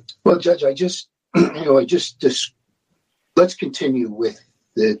 Well, Judge, let's continue with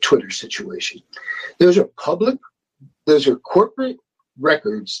the Twitter situation. Those are corporate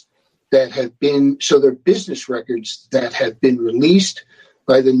records that have been, so they're business records that have been released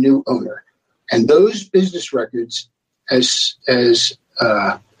by the new owner. And those business records, as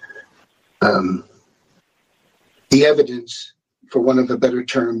the evidence for want of a better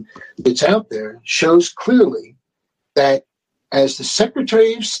term, that's out there shows clearly that as the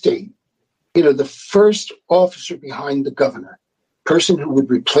Secretary of State, the first officer behind the governor, person who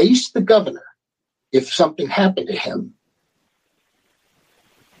would replace the governor if something happened to him,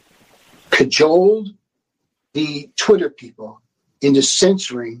 cajoled the Twitter people into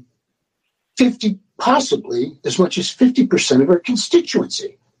censoring 50, possibly as much as 50% of her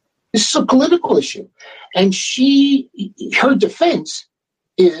constituency. This is a political issue. And her defense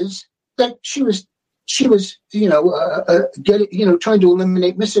is that she was trying to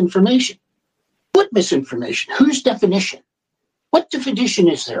eliminate misinformation. What misinformation? Whose definition? What definition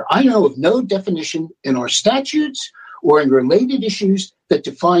is there? I know of no definition in our statutes or in related issues that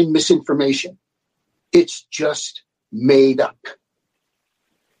define misinformation. It's just made up.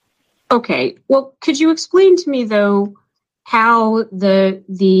 Okay. Well, could you explain to me, though, how the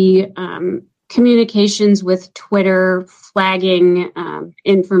communications with Twitter flagging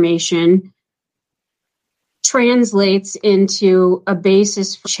information translates into a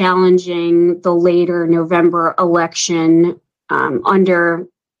basis for challenging the later November election under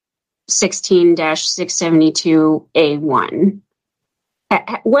 16-672A1?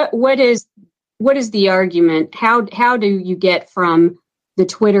 What is the argument? How do you get from the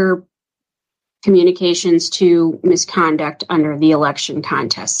Twitter communications to misconduct under the election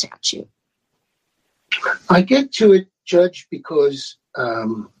contest statute? I get to it, Judge, because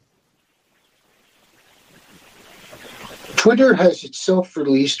Twitter has itself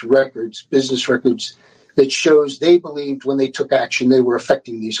released records, business records, that shows they believed when they took action they were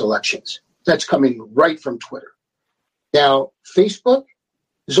affecting these elections. That's coming right from Twitter. Now, Facebook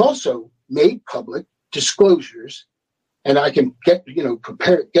has also made public disclosures, and I can get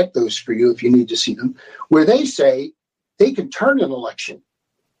those for you if you need to see them, where they say they can turn an election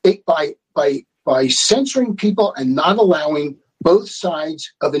by censoring people and not allowing both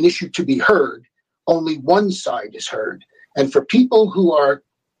sides of an issue to be heard. Only one side is heard. And for people who are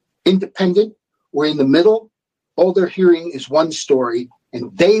independent or in the middle, all they're hearing is one story,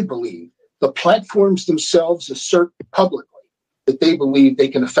 and they believe, the platforms themselves assert publicly that they believe they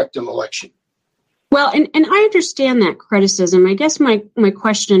can affect an election. Well, and I understand that criticism. I guess my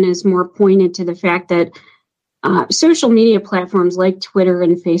question is more pointed to the fact that social media platforms like Twitter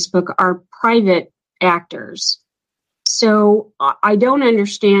and Facebook are private actors. So I don't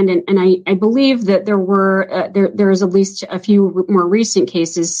understand, and I believe that there is at least a few more recent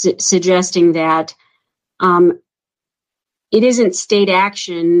cases suggesting that it isn't state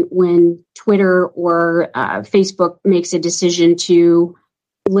action when Twitter or Facebook makes a decision to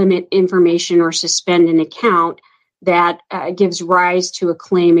limit information or suspend an account that gives rise to a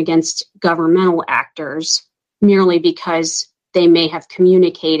claim against governmental actors merely because they may have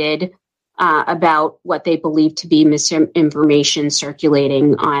communicated about what they believe to be misinformation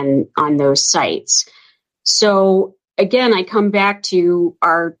circulating on those sites. So again, I come back to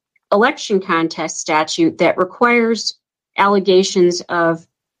our election contest statute that requires allegations of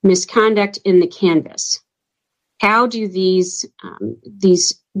misconduct in the canvass. How do these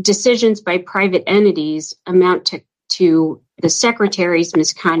decisions by private entities amount to the secretary's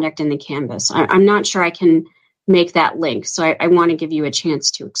misconduct in the canvass? I'm not sure I can make that link, so I want to give you a chance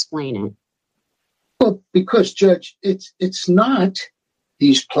to explain it. Well, because, Judge, it's not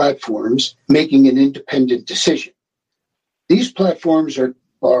these platforms making an independent decision. These platforms are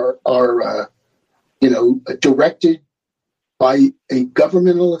directed by a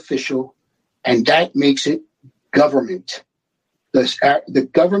governmental official, and that makes it government. The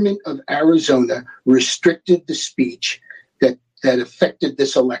government of Arizona restricted the speech that affected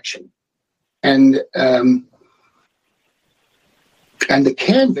this election, and the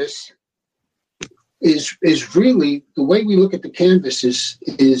canvass is really, the way we look at the canvass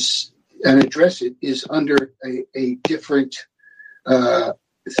is and address it is under a different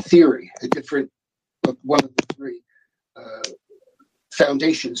theory, a different one of the three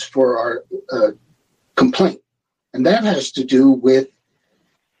foundations for our complaint. And that has to do with,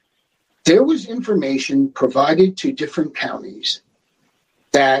 there was information provided to different counties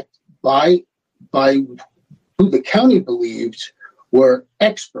that by who the county believed were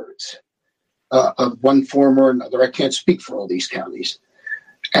experts of one form or another. I can't speak for all these counties.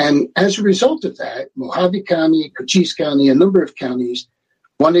 And as a result of that, Mojave County, Cochise County, a number of counties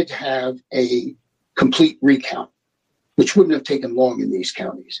wanted to have a complete recount, which wouldn't have taken long in these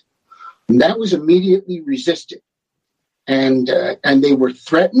counties. And that was immediately resisted. And they were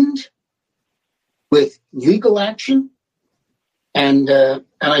threatened with legal action. And I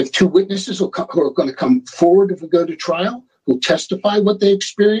have two witnesses who are going to come forward if we go to trial, who testify what they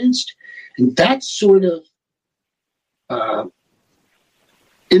experienced. And that sort of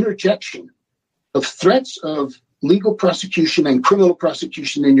interjection of threats of legal prosecution and criminal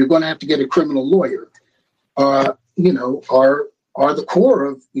prosecution, and you're going to have to get a criminal lawyer, are the core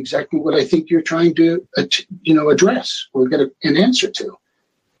of exactly what I think you're trying to, address or get an answer to.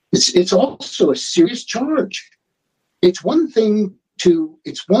 It's also a serious charge. It's one thing to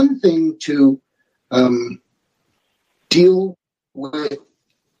deal with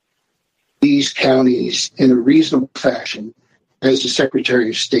these counties in a reasonable fashion as the Secretary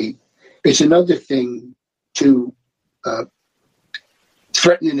of State. It's another thing to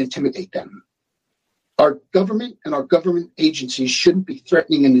threaten and intimidate them. Our government and our government agencies shouldn't be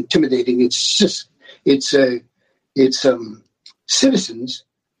threatening and intimidating its citizens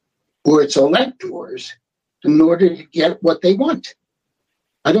or its electors in order to get what they want.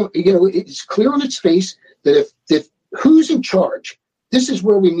 It's clear on its face that if who's in charge, this is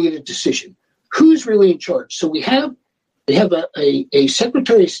where we need a decision. Who's really in charge? So they have a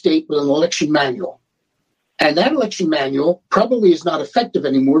Secretary of State with an election manual. And that election manual probably is not effective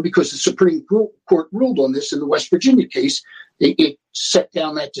anymore because the Supreme Court ruled on this in the West Virginia case. It set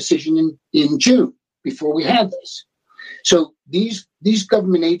down that decision in June before we had this. So these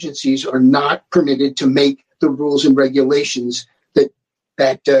government agencies are not permitted to make the rules and regulations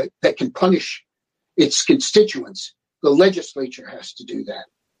that can punish its constituents. The legislature has to do that.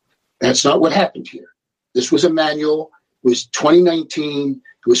 That's not what happened here. This was a manual. It was 2019.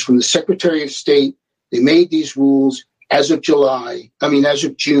 It was from the Secretary of State. They made these rules as of June.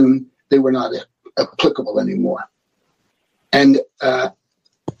 They were not applicable anymore. And I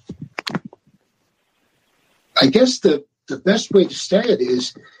guess the best way to say it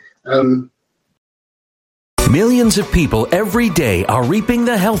is Millions of people every day are reaping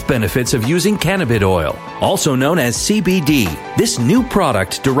the health benefits of using cannabis oil, also known as CBD. This new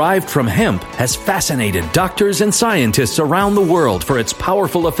product derived from hemp has fascinated doctors and scientists around the world for its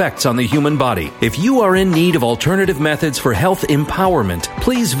powerful effects on the human body. If you are in need of alternative methods for health empowerment,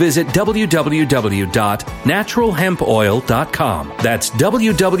 please visit www.naturalhempoil.com. That's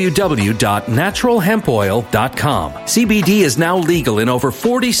www.naturalhempoil.com. CBD is now legal in over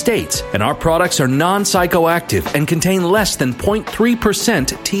 40 states, and our products are non-psychoactive and contain less than 0.3%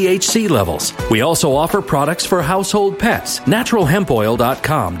 THC levels. We also offer products for household pets.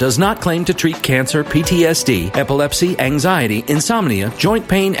 NaturalHempOil.com does not claim to treat cancer, PTSD, epilepsy, anxiety, insomnia, joint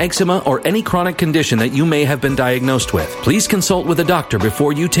pain, eczema, or any chronic condition that you may have been diagnosed with. Please consult with a doctor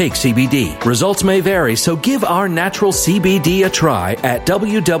before you take CBD. Results may vary, so give our natural CBD a try at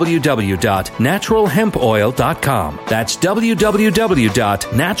www.naturalhempoil.com. That's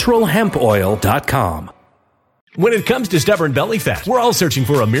www.naturalhempoil.com. When it comes to stubborn belly fat, we're all searching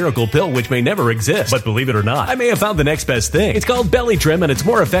for a miracle pill which may never exist. But believe it or not, I may have found the next best thing. It's called Belly Trim, and it's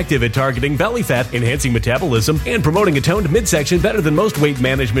more effective at targeting belly fat, enhancing metabolism, and promoting a toned midsection better than most weight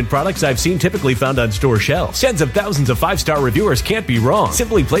management products I've seen typically found on store shelves. Tens of thousands of 5-star reviewers can't be wrong.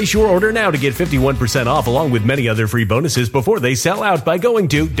 Simply place your order now to get 51% off along with many other free bonuses before they sell out by going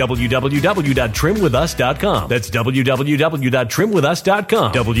to www.trimwithus.com. That's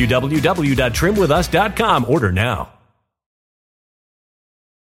www.trimwithus.com. www.trimwithus.com. Order now.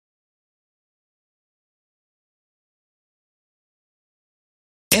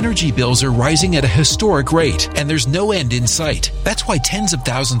 Energy bills are rising at a historic rate, and there's no end in sight. That's why tens of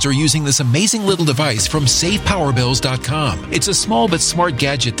thousands are using this amazing little device from SavePowerBills.com. It's a small but smart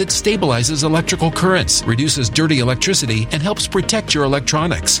gadget that stabilizes electrical currents, reduces dirty electricity, and helps protect your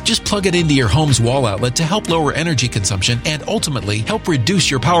electronics. Just plug it into your home's wall outlet to help lower energy consumption and ultimately help reduce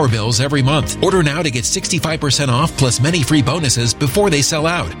your power bills every month. Order now to get 65% off plus many free bonuses before they sell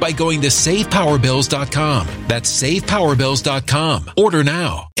out by going to SavePowerBills.com. That's SavePowerBills.com. Order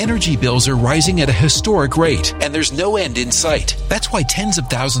now. Energy bills are rising at a historic rate, and there's no end in sight. That's why tens of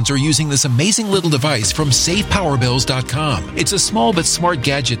thousands are using this amazing little device from SavePowerBills.com. It's a small but smart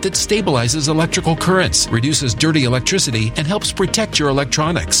gadget that stabilizes electrical currents, reduces dirty electricity, and helps protect your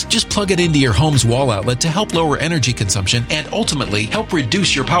electronics. Just plug it into your home's wall outlet to help lower energy consumption and ultimately help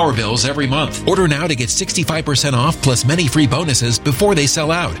reduce your power bills every month. Order now to get 65% off plus many free bonuses before they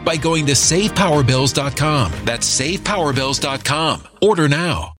sell out by going to SavePowerBills.com. That's SavePowerBills.com. Order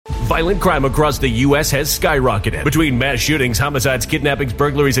now. Violent crime across the U.S. has skyrocketed. Between mass shootings, homicides, kidnappings,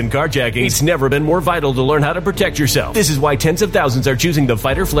 burglaries, and carjackings, it's never been more vital to learn how to protect yourself. This is why tens of thousands are choosing the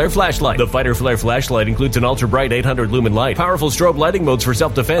Fighter Flare flashlight. The Fighter Flare flashlight includes an ultra-bright 800 lumen light, powerful strobe lighting modes for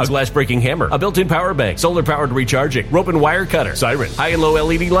self-defense, a glass-breaking hammer, a built-in power bank, solar-powered recharging, rope and wire cutter, siren, high and low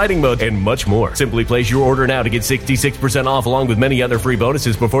LED lighting mode, and much more. Simply place your order now to get 66% off along with many other free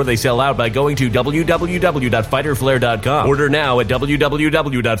bonuses before they sell out by going to www.fighterflare.com. Order now at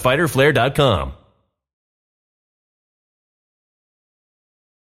www.fighterflare.com.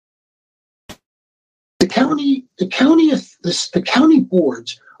 the county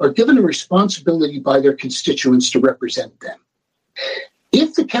boards are given a responsibility by their constituents to represent them.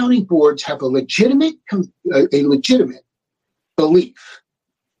 If the county boards have a legitimate belief,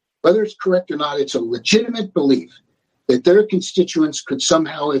 whether it's correct or not, it's a legitimate belief that their constituents could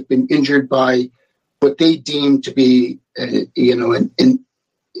somehow have been injured by what they deem to be, an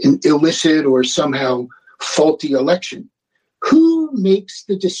illicit or somehow faulty election. Who makes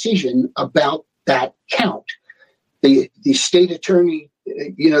the decision about that count? The state attorney,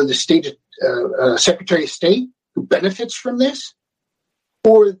 the state secretary of state who benefits from this,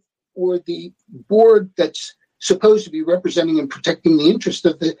 or the board that's supposed to be representing and protecting the interest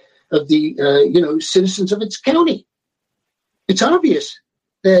of the citizens of its county. It's obvious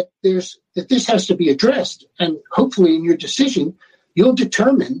that this has to be addressed, and hopefully in your decision you'll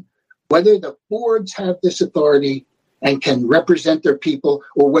determine whether the boards have this authority and can represent their people,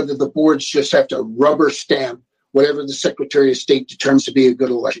 or whether the boards just have to rubber stamp whatever the Secretary of State determines to be a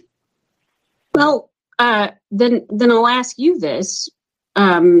good election. Well, then I'll ask you this.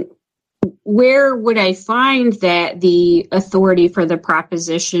 Where would I find that the authority for the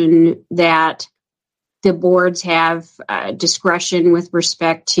proposition that the boards have discretion with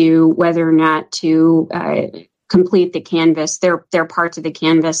respect to whether or not to complete the canvass, their parts of the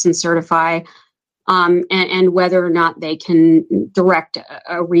canvass, and certify, and whether or not they can direct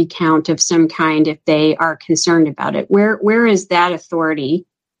a recount of some kind if they are concerned about it? Where is that authority?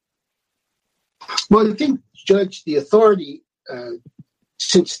 Well, I think, Judge, the authority,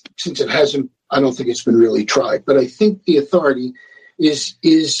 since it hasn't, I don't think it's been really tried, but I think the authority is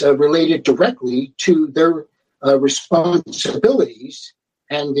related directly to their responsibilities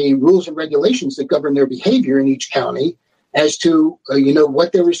and the rules and regulations that govern their behavior in each county as to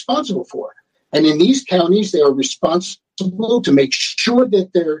what they're responsible for. And in these counties, they are responsible to make sure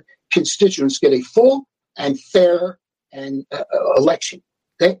that their constituents get a full and fair and election.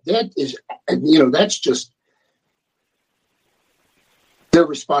 That is, that's just their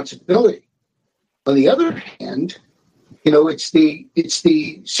responsibility. On the other hand, it's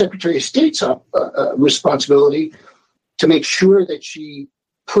the Secretary of State's responsibility to make sure that she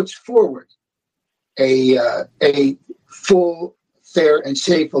puts forward a full, fair, and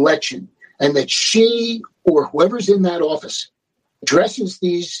safe election, and that she or whoever's in that office addresses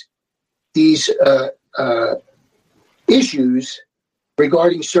these issues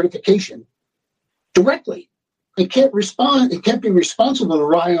regarding certification directly. It can't be responsible to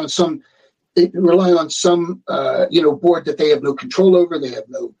rely on some board that they have no control over, they have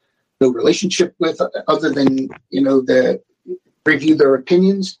no relationship with, other than review their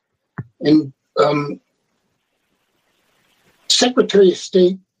opinions. And Secretary of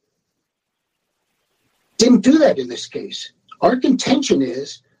State didn't do that in this case. Our contention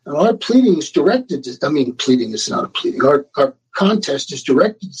is, and our pleading is directed to, pleading is not a pleading, our contest is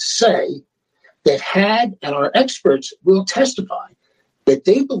directed to say that and our experts will testify, that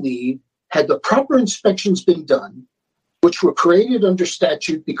they believe had the proper inspections been done, which were created under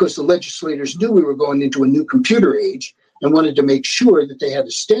statute because the legislators knew we were going into a new computer age and wanted to make sure that they had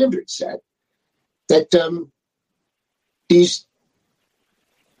a standard set, that these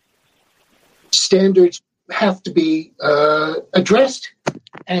standards have to be addressed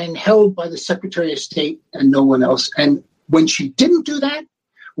and held by the Secretary of State and no one else. And when she didn't do that,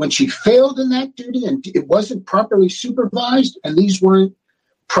 when she failed in that duty and it wasn't properly supervised and these weren't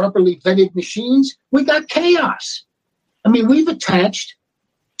properly vetted machines, we got chaos. We've attached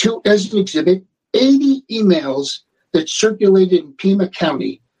as an exhibit 80 emails that circulated in Pima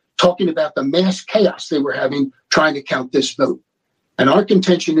County talking about the mass chaos they were having trying to count this vote. And our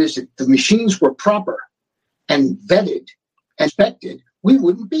contention is that the machines were proper and vetted and inspected, we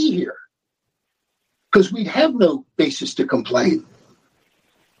wouldn't be here because we'd have no basis to complain.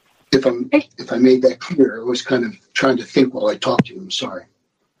 If I made that clear, I was kind of trying to think while I talked to you. I'm sorry.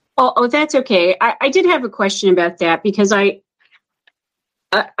 Oh, that's okay. I did have a question about that because I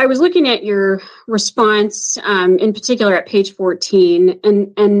was looking at your response, in particular at page 14,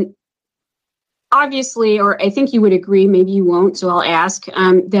 and obviously, or I think you would agree, maybe you won't, so I'll ask,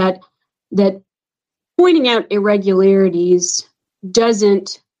 that pointing out irregularities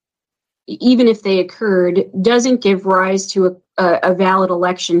doesn't, even if they occurred, doesn't give rise to a valid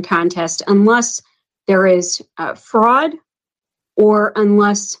election contest unless there is fraud or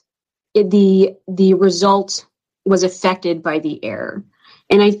unless the result was affected by the error.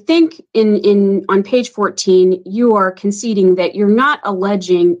 And I think on page 14, you are conceding that you're not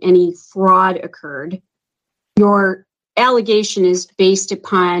alleging any fraud occurred. Your allegation is based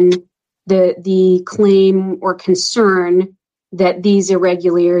upon the claim or concern that these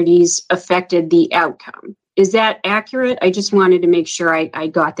irregularities affected the outcome. Is that accurate? I just wanted to make sure I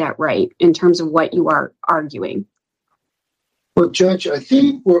got that right in terms of what you are arguing. Well, Judge, I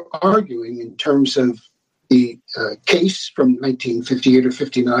think we're arguing in terms of the case from 1958 or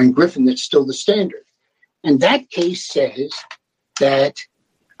 59, Griffin, that's still the standard. And that case says that,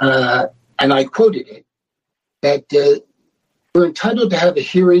 and I quoted it, that we're entitled to have a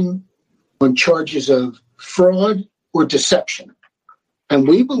hearing on charges of fraud or deception. And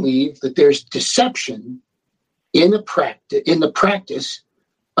we believe that there's deception in the practice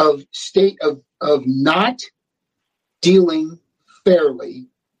of not dealing fairly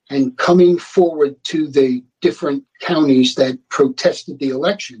and coming forward to the different counties that protested the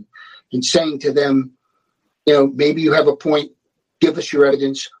election and saying to them, maybe you have a point, give us your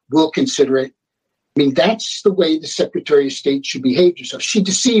evidence, we'll consider it. I mean, that's the way the Secretary of State should behave herself. She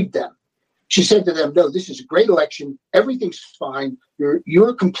deceived them. She said to them, no, this is a great election. Everything's fine.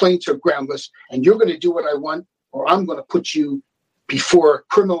 Your complaints are groundless, and you're going to do what I want, or I'm going to put you before a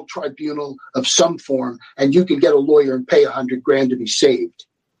criminal tribunal of some form, and you can get a lawyer and pay $100,000 to be saved.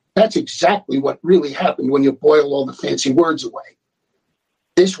 That's exactly what really happened when you boil all the fancy words away.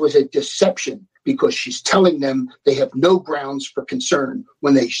 This was a deception because she's telling them they have no grounds for concern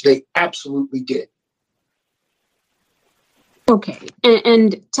when they absolutely did. Okay,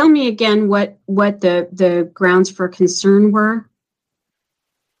 and tell me again what the grounds for concern were.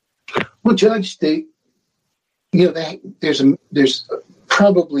 Well, Judge, there's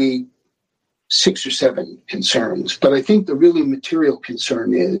probably 6 or 7 concerns, but I think the really material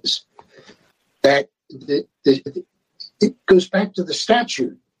concern is that it goes back to the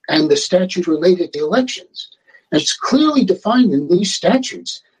statute and the statute related to elections. And it's clearly defined in these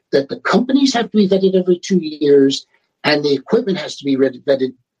statutes that the companies have to be vetted every 2 years and the equipment has to be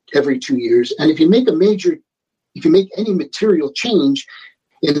vetted every 2 years. And if you make any material change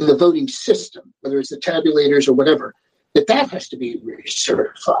in the voting system, whether it's the tabulators or whatever, that has to be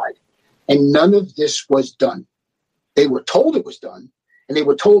recertified. And none of this was done. They were told it was done, and they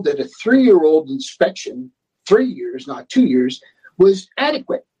were told that a 3-year-old inspection, 3 years, not 2 years, was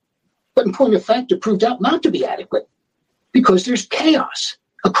adequate. But in point of fact, it proved out not to be adequate because there's chaos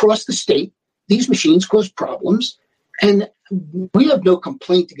across the state. These machines cause problems, and we have no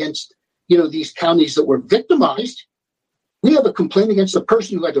complaint against, these counties that were victimized. We have a complaint against the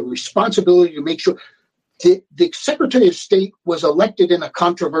person who had the responsibility to make sure. The Secretary of State was elected in a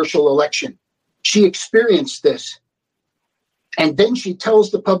controversial election. She experienced this. And then she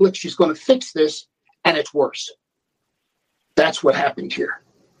tells the public she's going to fix this, and it's worse. That's what happened here.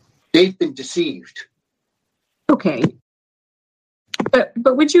 They've been deceived. Okay. But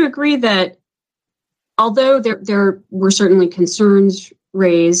would you agree that although there were certainly concerns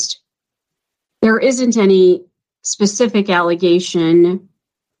raised, there isn't any specific allegation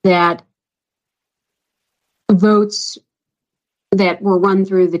that votes that were run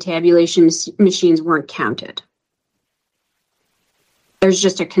through the tabulation machines weren't counted? There's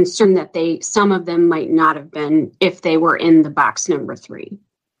just a concern that some of them might not have been if they were in the box number 3,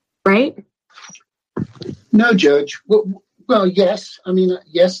 right? No, Judge. Well, yes. I mean,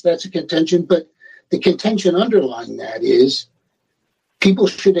 yes, that's a contention, but the contention underlying that is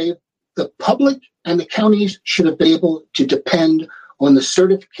the public and the counties should have been able to depend on the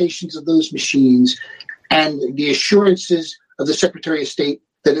certifications of those machines and the assurances of the Secretary of State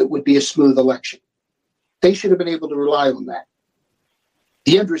that it would be a smooth election. They should have been able to rely on that.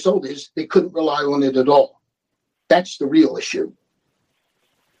 The end result is they couldn't rely on it at all. That's the real issue.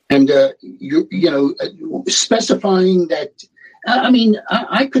 And, specifying that,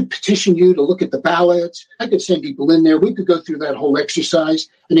 I could petition you to look at the ballots. I could send people in there. We could go through that whole exercise.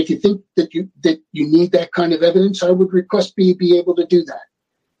 And if you think that you need that kind of evidence, I would request be able to do that.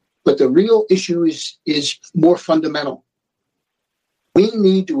 But the real issue is more fundamental. We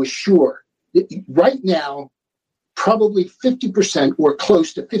need to assure that right now, probably 50% or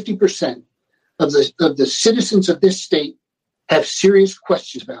close to 50% of the citizens of this state have serious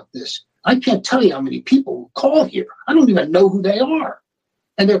questions about this. I can't tell you how many people call here. I don't even know who they are.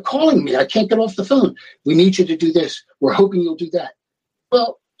 And they're calling me. I can't get off the phone. We need you to do this. We're hoping you'll do that.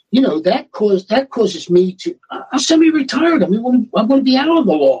 Well, that causes me to, I'm semi-retired. I want to be out of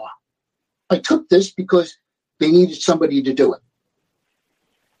the law. I took this because they needed somebody to do it.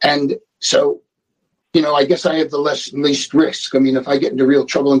 And so, I guess I have the least risk. I mean, if I get into real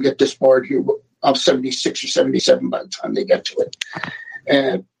trouble and get disbarred here, I'm 76 or 77 by the time they get to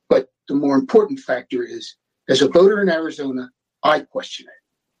it. But the more important factor is, as a voter in Arizona, I question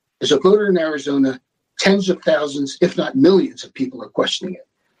it. As a voter in Arizona, tens of thousands, if not millions of people are questioning it.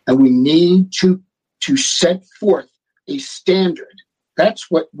 And we need to set forth a standard.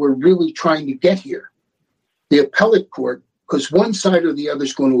 That's what we're really trying to get here. The appellate court, because one side or the other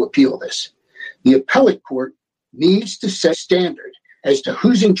is going to appeal this. The appellate court needs to set standard as to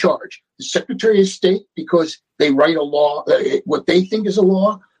who's in charge. The Secretary of State, because they write a law, what they think is a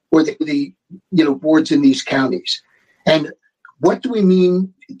law, or the boards in these counties. And what do we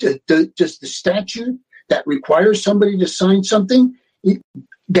mean? Does the statute that requires somebody to sign something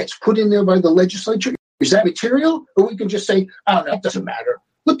gets put in there by the legislature? Is that material? Or we can just say, oh, no, it doesn't matter.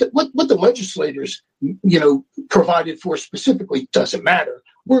 What the legislators, provided for specifically doesn't matter.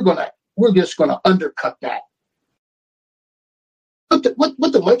 We're just gonna undercut that. What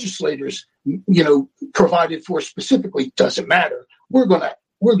the legislators, provided for specifically doesn't matter.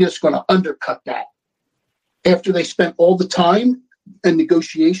 We're just gonna undercut that. After they spent all the time and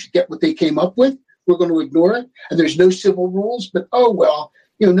negotiation, get what they came up with, we're going to ignore it. And there's no civil rules, but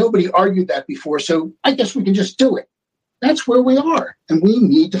nobody argued that before, so I guess we can just do it. That's where we are, and we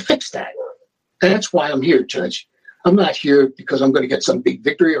need to fix that. That's why I'm here, Judge. I'm not here because I'm going to get some big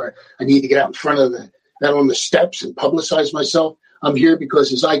victory or I need to get out in front of out on the steps and publicize myself. I'm here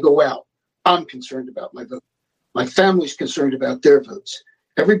because as I go out, I'm concerned about my vote. My family's concerned about their votes.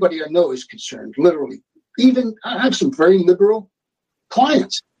 Everybody I know is concerned, literally. Even I have some very liberal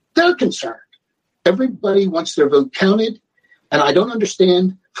clients. They're concerned. Everybody wants their vote counted, and I don't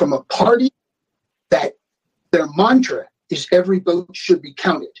understand from a party that their mantra is every vote should be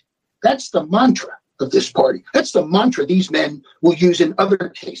counted. That's the mantra of this party. That's the mantra these men will use in other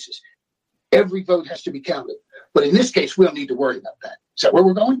cases. Every vote has to be counted. But in this case, we don't need to worry about that. Is that where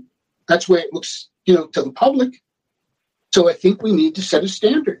we're going? That's where it looks, to the public. So I think we need to set a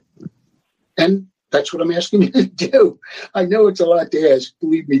standard. And that's what I'm asking you to do. I know it's a lot to ask.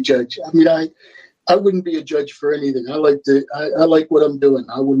 Believe me, Judge. I mean, I wouldn't be a judge for anything. I like what I'm doing.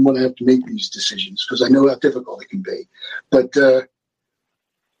 I wouldn't want to have to make these decisions because I know how difficult it can be. But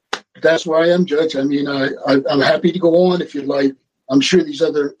that's where I am, Judge. I mean, I'm happy to go on if you'd like. I'm sure these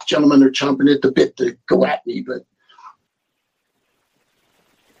other gentlemen are chomping at the bit to go at me, but.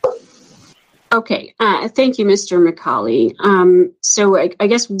 Okay. Thank you, Mr. McCauley. So I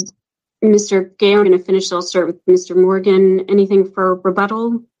guess, Mr. Gay, I'm going to finish. I'll start with Mr. Morgan. Anything for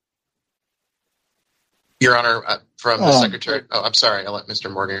rebuttal? Your Honor, from the Secretary. Oh, I'm sorry. I'll let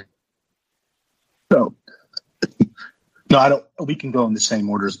Mr. Morgan. No, I don't. We can go in the same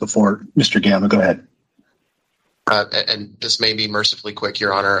order as before. Mr. Gamma, go ahead. And this may be mercifully quick,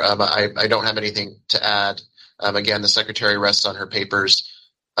 Your Honor. I don't have anything to add. Again, the Secretary rests on her papers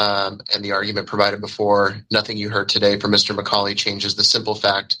and the argument provided before. Nothing you heard today from Mr. McCauley changes the simple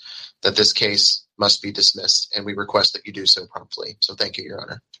fact that this case must be dismissed, and we request that you do so promptly. So thank you, Your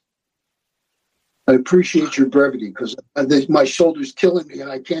Honor. I appreciate your brevity because my shoulder's killing me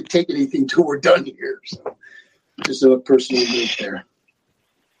and I can't take anything till we're done here. So just a personal note there.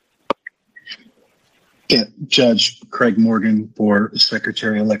 Yeah, Judge Craig Morgan for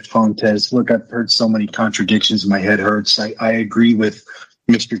Secretary-elect Fontes. Look, I've heard so many contradictions. My head hurts. I agree with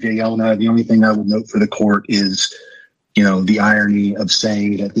Mr. Gayona. The only thing I would note for the court is, the irony of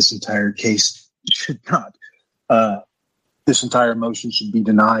saying that this entire case should not, this entire motion should be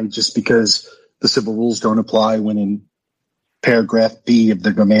denied just because the civil rules don't apply when in paragraph B of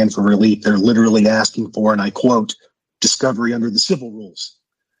the demand for relief, they're literally asking for, and I quote, discovery under the civil rules.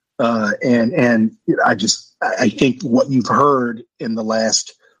 And I think what you've heard in the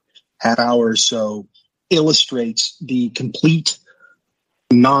last half hour or so illustrates the complete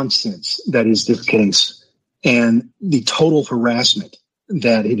nonsense that is this case and the total harassment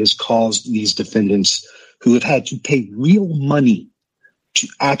that it has caused these defendants who have had to pay real money to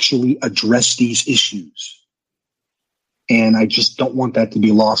actually address these issues. And I just don't want that to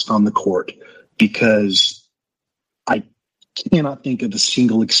be lost on the court because I cannot think of a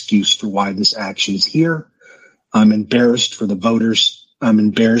single excuse for why this action is here. I'm embarrassed for the voters. I'm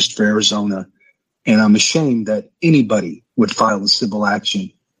embarrassed for Arizona. And I'm ashamed that anybody would file a civil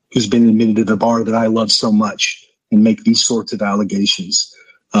action who's been admitted to the bar that I love so much and make these sorts of allegations.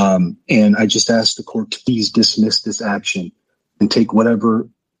 And I just ask the court to please dismiss this action and take whatever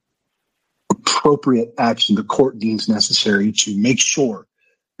appropriate action the court deems necessary to make sure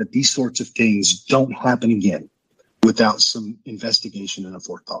that these sorts of things don't happen again without some investigation and a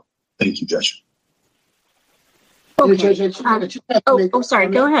forethought. Thank you, Judge. Okay. Sorry.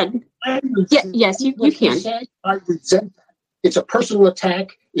 Go ahead. Yes, you can. I resent that. It's a personal attack.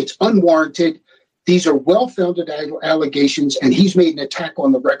 It's unwarranted. These are well-founded allegations, and he's made an attack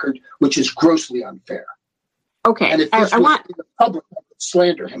on the record, which is grossly unfair. Okay. And if this was in the public, I would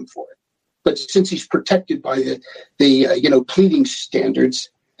slander him for it. But since he's protected by the pleading standards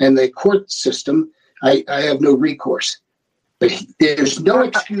and the court system, I have no recourse. But there's no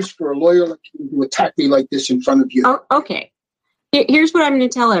excuse for a lawyer like him to attack me like this in front of you. Oh, okay. Here's what I'm going to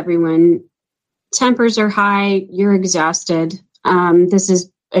tell everyone. Tempers are high. You're exhausted. This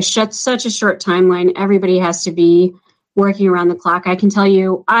is such a short timeline. Everybody has to be working around the clock. I can tell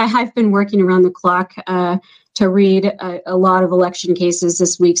you, I've been working around the clock to read a lot of election cases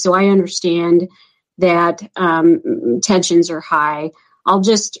this week, so I understand that tensions are high. I'll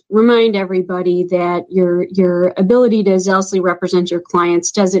just remind everybody that your ability to zealously represent your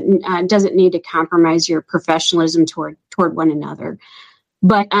clients doesn't need to compromise your professionalism toward one another.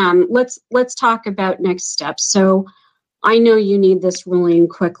 But let's talk about next steps. So I know you need this ruling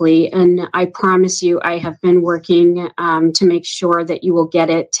quickly, and I promise you I have been working to make sure that you will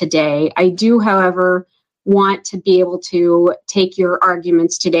get it today. I do, however, want to be able to take your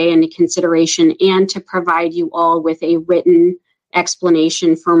arguments today into consideration and to provide you all with a written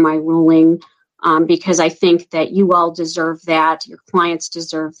explanation for my ruling, because I think that you all deserve that, your clients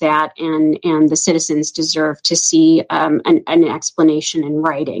deserve that, and the citizens deserve to see an explanation in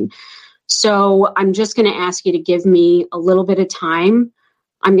writing. So I'm just going to ask you to give me a little bit of time.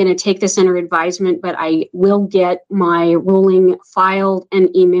 I'm going to take this under advisement, but I will get my ruling filed and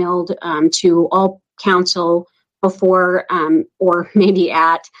emailed to all counsel before or maybe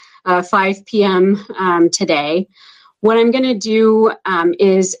at 5 p.m. Today. What I'm going to do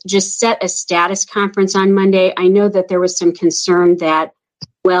is just set a status conference on Monday. I know that there was some concern that,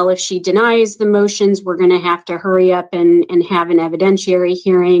 well, if she denies the motions, we're going to have to hurry up and have an evidentiary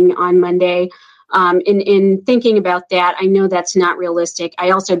hearing on Monday. In thinking about that, I know that's not realistic.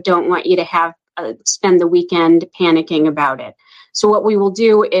 I also don't want you to have spend the weekend panicking about it. So what we will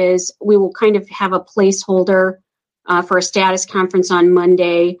do is we will kind of have a placeholder for a status conference on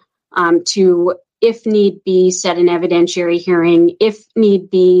Monday to, if need be, set an evidentiary hearing. If need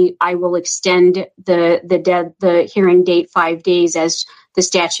be, I will extend the hearing date 5 days as the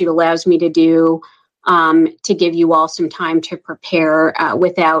statute allows me to do, to give you all some time to prepare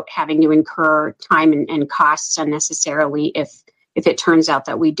without having to incur time and costs unnecessarily if it turns out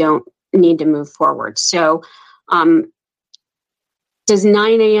that we don't need to move forward. So does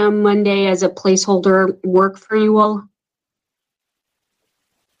 9 a.m. Monday as a placeholder work for you all?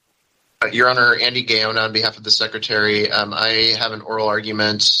 Your Honor, Andy Gaona on behalf of the Secretary. I have an oral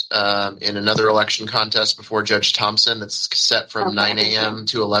argument in another election contest before Judge Thompson that's set from 9 a.m.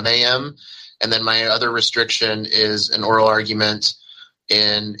 to 11 a.m. And then my other restriction is an oral argument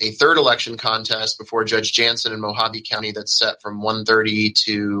in a third election contest before Judge Jansen in Mojave County that's set from 1:30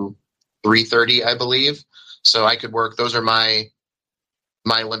 to 3:30, I believe. So I could work. Those are my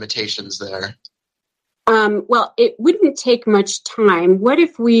limitations there. Well, it wouldn't take much time. What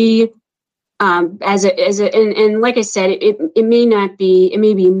if we... and like I said, it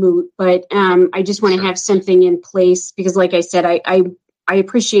may be moot, but I just want to have something in place because, like I said, I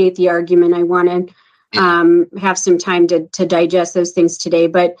appreciate the argument. I want to have some time to digest those things today.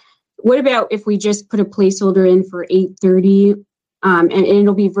 But what about if we just put a placeholder in for 8:30, and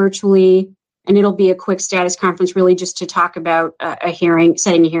it'll be virtually, and it'll be a quick status conference, really just to talk about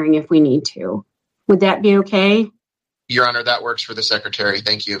setting a hearing if we need to. Would that be okay? Your Honor, that works for the Secretary.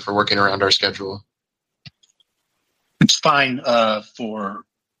 Thank you for working around our schedule. It's fine for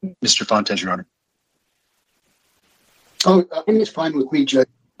Mr. Fontes, Your Honor. Oh, it's fine with me, Judge.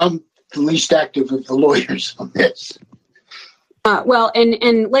 I'm the least active of the lawyers on this. Well,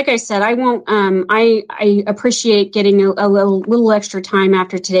 and like I said, I won't. I appreciate getting a little extra time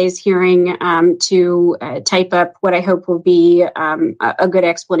after today's hearing to type up what I hope will be a good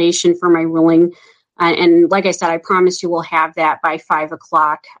explanation for my ruling. And like I said, I promise you we'll have that by 5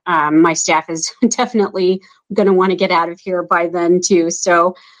 o'clock. My staff is definitely going to want to get out of here by then, too.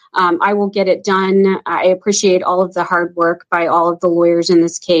 So I will get it done. I appreciate all of the hard work by all of the lawyers in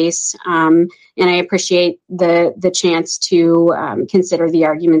this case. And I appreciate the chance to consider the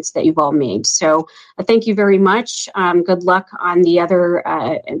arguments that you've all made. So thank you very much. Good luck on the other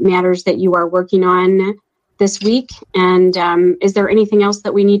matters that you are working on this week. And is there anything else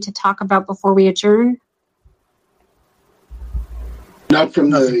that we need to talk about before we adjourn? Not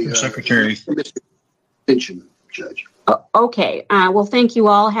from the Secretary. Mr. Finchem, Judge. Okay. Well, thank you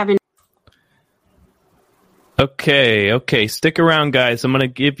all. Okay. Stick around, guys. I'm going to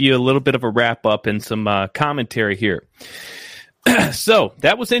give you a little bit of a wrap up and some commentary here. So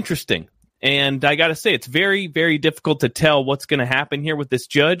that was interesting. And I got to say, it's very, very difficult to tell what's going to happen here with this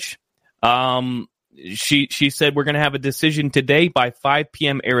judge. She said we're going to have a decision today by 5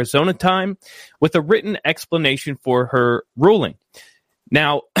 p.m. Arizona time with a written explanation for her ruling.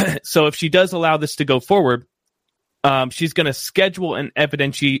 Now, so if she does allow this to go forward, she's going to schedule an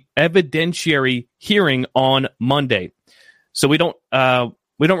evidentiary hearing on Monday. So we don't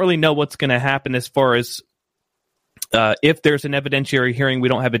really know what's going to happen as far as if there's an evidentiary hearing. We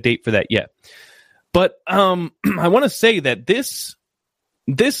don't have a date for that yet. But I want to say that this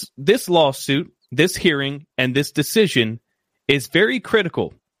lawsuit, this hearing, and this decision is very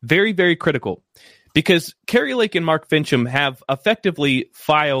critical, very, very critical, because Kari Lake and Mark Finchem have effectively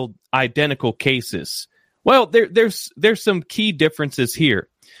filed identical cases. Well, there's some key differences here,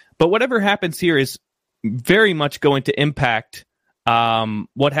 but whatever happens here is very much going to impact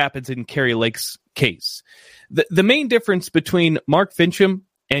what happens in Kari Lake's case. The main difference between Mark Finchem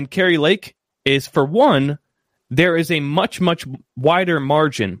and Kari Lake is, for one, there is a much, much wider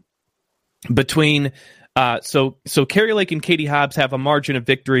margin between. So Kari Lake and Katie Hobbs have a margin of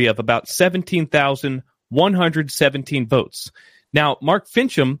victory of about 17,117 votes. Now, Mark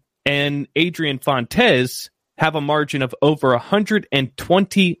Finchem and Adrian Fontes have a margin of over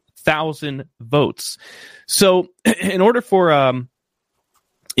 120,000 votes. So, in order for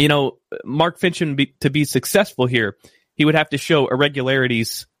Mark Finchem to be successful here, he would have to show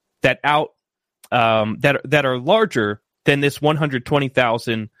irregularities that are larger than this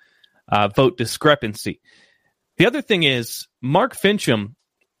 120,000 vote discrepancy. The other thing is, Mark Finchem,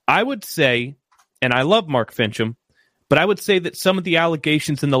 I would say, and I love Mark Finchem, but I would say that some of the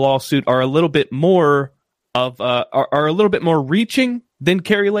allegations in the lawsuit are a little bit more reaching than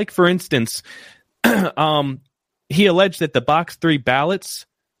Kari Lake. For instance, he alleged that the Box 3 ballots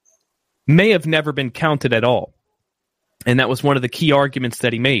may have never been counted at all. And that was one of the key arguments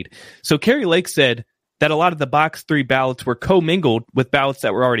that he made. So Kari Lake said that a lot of the Box 3 ballots were commingled with ballots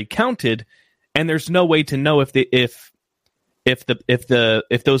that were already counted, and there's no way to know if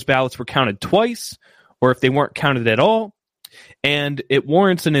those ballots were counted twice or if they weren't counted at all. And it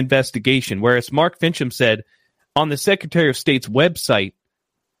warrants an investigation. Whereas Mark Finchem said on the Secretary of State's website,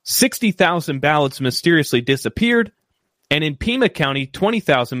 60,000 ballots mysteriously disappeared, and in Pima County,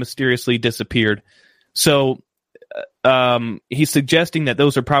 20,000 mysteriously disappeared. So he's suggesting that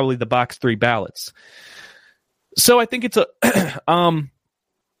those are probably the Box 3 ballots. So I think it's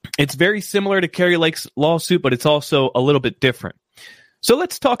it's very similar to Kari Lake's lawsuit, but it's also a little bit different. So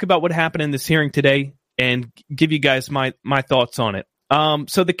let's talk about what happened in this hearing today and give you guys my thoughts on it.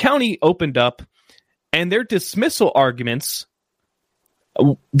 So the county opened up, and their dismissal arguments,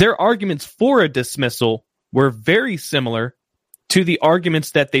 their arguments for a dismissal were very similar to the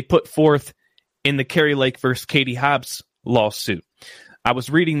arguments that they put forth in the Kari Lake versus Katie Hobbs lawsuit. I was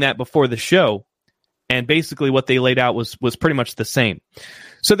reading that before the show, and basically what they laid out was pretty much the same.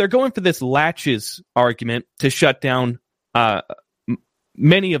 So they're going for this laches argument to shut down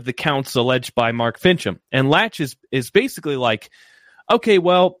many of the counts alleged by Mark Finchem. And laches is basically like, okay,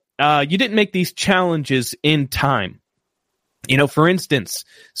 well, you didn't make these challenges in time. For instance,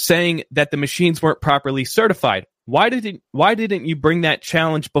 saying that the machines weren't properly certified. Why didn't you bring that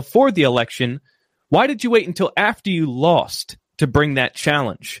challenge before the election? Why did you wait until after you lost to bring that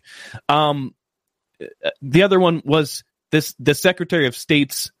challenge? The other one was the Secretary of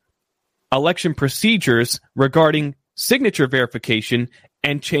State's election procedures regarding signature verification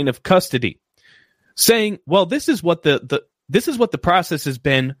and chain of custody, saying, well, this is what the process has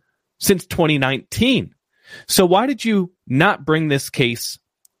been since 2019. So why did you not bring this case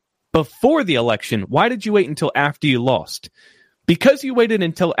before the election? Why did you wait until after you lost? Because you waited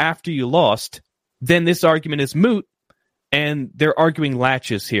until after you lost, then this argument is moot, and they're arguing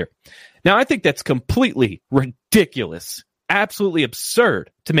laches here. Now, I think that's completely ridiculous, absolutely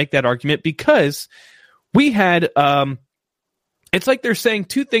absurd to make that argument, because we had, it's like they're saying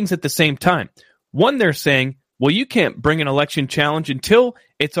two things at the same time. One, they're saying, well, you can't bring an election challenge until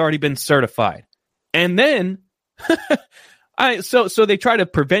it's already been certified. And then, so they try to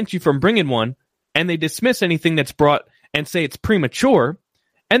prevent you from bringing one, and they dismiss anything that's brought and say it's premature.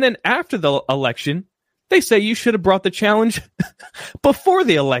 And then after the election, they say you should have brought the challenge before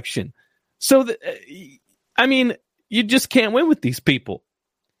the election. So, you just can't win with these people.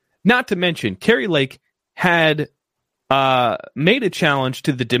 Not to mention, Kari Lake had made a challenge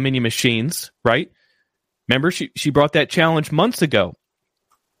to the Dominion machines, right? Remember, she brought that challenge months ago,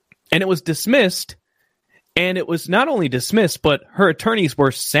 and it was dismissed. And it was not only dismissed, but her attorneys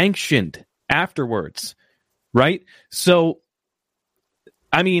were sanctioned afterwards, right? So,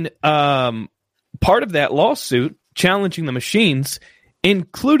 part of that lawsuit challenging the machines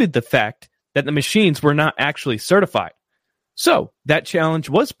included the fact that the machines were not actually certified. So that challenge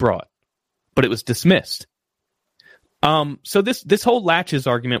was brought, but it was dismissed. So this whole laches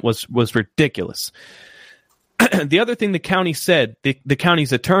argument was ridiculous. The other thing the county said, the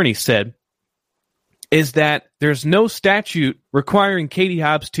county's attorney said, is that there's no statute requiring Katie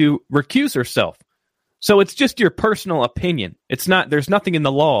Hobbs to recuse herself. So it's just your personal opinion. There's nothing in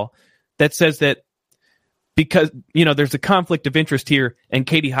the law that says that because, there's a conflict of interest here and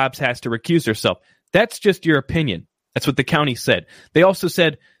Katie Hobbs has to recuse herself. That's just your opinion. That's what the county said. They also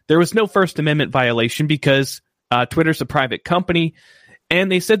said there was no First Amendment violation because Twitter's a private company. And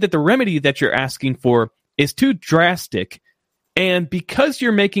they said that the remedy that you're asking for is too drastic. And because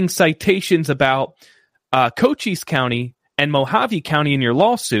you're making citations about Cochise County and Mojave County in your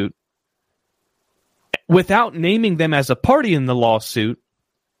lawsuit, without naming them as a party in the lawsuit,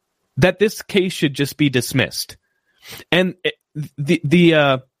 that this case should just be dismissed. And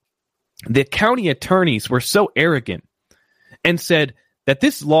the county attorneys were so arrogant and said that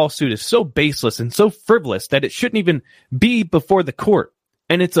this lawsuit is so baseless and so frivolous that it shouldn't even be before the court,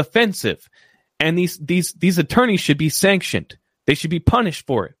 and it's offensive. And these attorneys should be sanctioned. They should be punished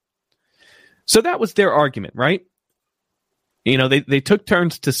for it. So that was their argument, right? They took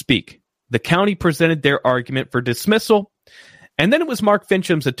turns to speak. The county presented their argument for dismissal, and then it was Mark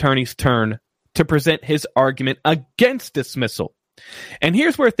Finchem's attorney's turn to present his argument against dismissal. And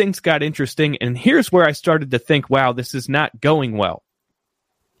here's where things got interesting, and here's where I started to think, wow, this is not going well.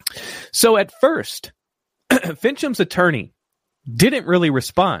 So at first, Finchem's attorney didn't really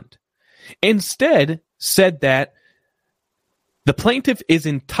respond. Instead, said that the plaintiff is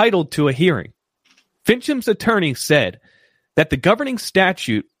entitled to a hearing. Finchem's attorney said that the governing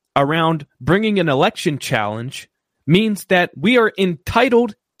statute around bringing an election challenge means that we are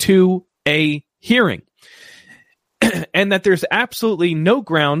entitled to a hearing, and that there's absolutely no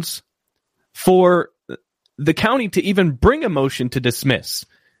grounds for the county to even bring a motion to dismiss.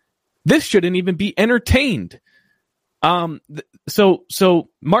 This shouldn't even be entertained. So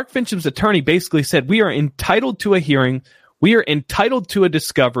Mark Finchem's attorney basically said we are entitled to a hearing, we are entitled to a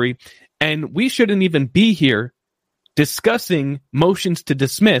discovery, and we shouldn't even be here discussing motions to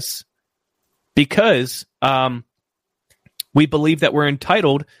dismiss because we believe that we're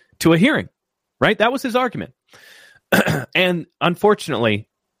entitled to a hearing, right? That was his argument. And unfortunately,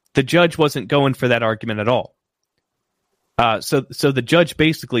 the judge wasn't going for that argument at all. So the judge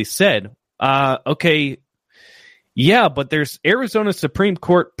basically said, okay, yeah, but there's Arizona Supreme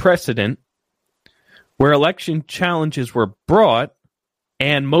Court precedent where election challenges were brought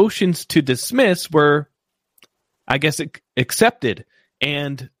and motions to dismiss were, I guess, accepted.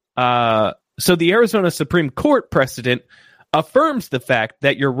 And so the Arizona Supreme Court precedent affirms the fact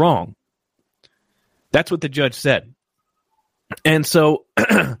that you're wrong. That's what the judge said. And so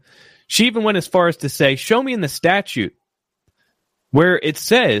she even went as far as to say, show me in the statute where it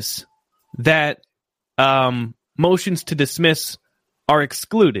says that motions to dismiss are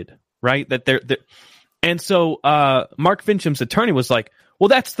excluded, right? That they're and so Mark Finchem's attorney was like, well,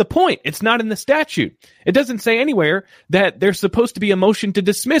 that's the point. It's not in the statute. It doesn't say anywhere that there's supposed to be a motion to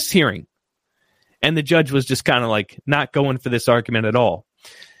dismiss hearing. And the judge was just kind of like not going for this argument at all.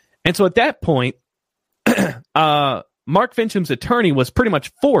 And so at that point, Mark Finchem's attorney was pretty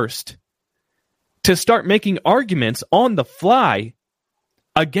much forced to start making arguments on the fly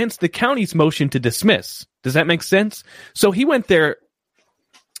against the county's motion to dismiss. Does that make sense? So he went there.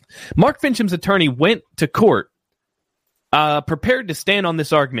 Mark Finchem's attorney went to court prepared to stand on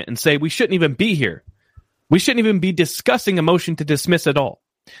this argument and say, we shouldn't even be here. We shouldn't even be discussing a motion to dismiss at all.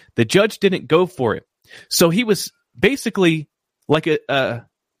 The judge didn't go for it. So he was basically like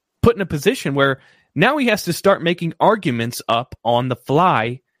put in a position where now he has to start making arguments up on the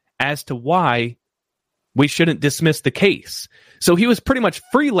fly as to why we shouldn't dismiss the case. So he was pretty much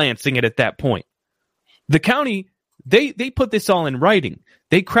freelancing it at that point. The county, they put this all in writing.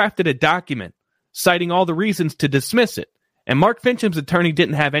 They crafted a document citing all the reasons to dismiss it. And Mark Finchem's attorney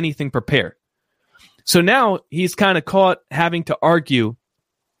didn't have anything prepared. So now he's kind of caught having to argue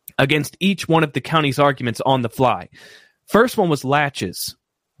against each one of the county's arguments on the fly. First one was latches.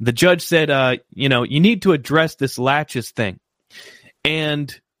 The judge said, you need to address this latches thing.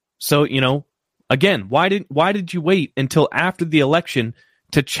 And so, again, why did you wait until after the election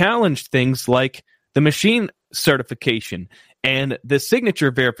to challenge things like the machine certification and the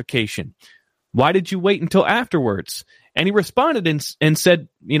signature verification? Why did you wait until afterwards? And he responded and said,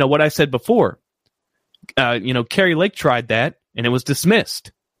 what I said before. Carrie Lake tried that and it was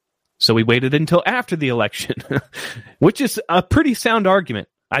dismissed. So we waited until after the election, which is a pretty sound argument.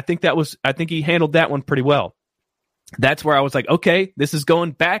 I think he handled that one pretty well. That's where I was like, okay, this is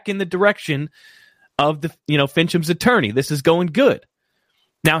going back in the direction of the, Finchem's attorney. This is going good.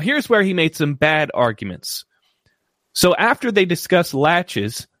 Now here's where he made some bad arguments. So after they discussed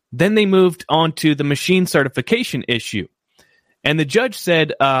latches, then they moved on to the machine certification issue. And the judge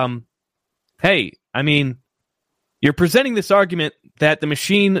said, hey, I mean, you're presenting this argument that the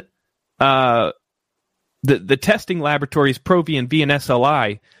machine, the testing laboratories, Provi and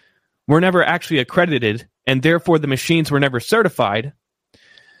VNSLI, were never actually accredited, and therefore the machines were never certified.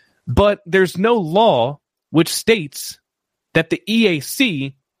 But there's no law which states that the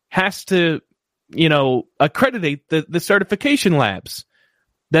EAC has to, accreditate the certification labs.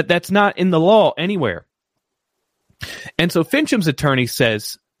 That's not in the law anywhere. And so Finchem's attorney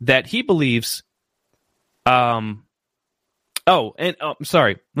says that he believes. Sorry.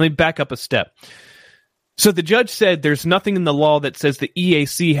 Let me back up a step. So the judge said there's nothing in the law that says the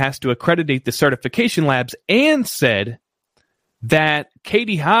EAC has to accreditate the certification labs, and said that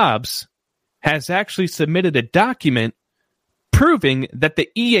Katie Hobbs has actually submitted a document proving that the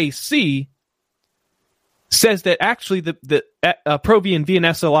EAC says that actually the Provi and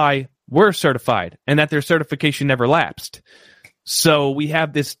VNSLI were certified and that their certification never lapsed. So we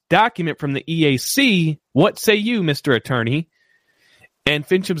have this document from the EAC. What say you, Mr. Attorney? And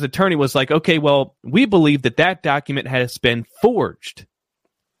Finchem's attorney was like, okay, well, we believe that document has been forged.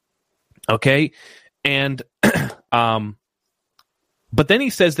 Okay? And, but then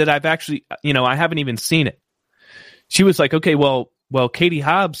he says that I've actually, I haven't even seen it. She was like, okay, well, Katie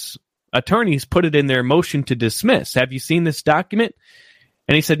Hobbs' attorneys put it in their motion to dismiss. Have you seen this document?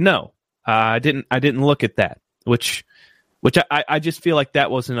 And he said, no, I didn't look at that, which I just feel like that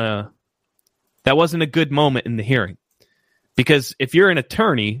wasn't a good moment in the hearing. Because if you're an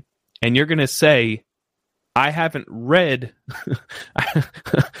attorney and you're going to say, I haven't read,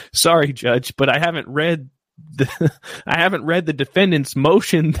 sorry, Judge, but I haven't read the defendant's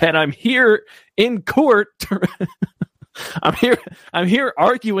motion that I'm here in court. I'm here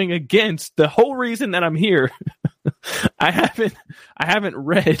arguing against. The whole reason that I'm here. I haven't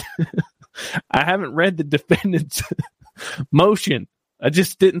read the defendant's motion. I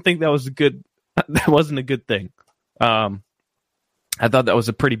just didn't think that wasn't a good thing. I thought that was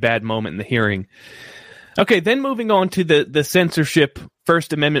a pretty bad moment in the hearing. Okay, then moving on to the censorship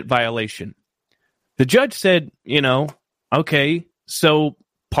First Amendment violation. The judge said, okay, so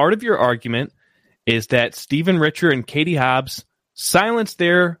part of your argument is that Stephen Richer and Katie Hobbs silenced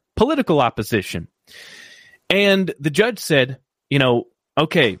their political opposition. And the judge said,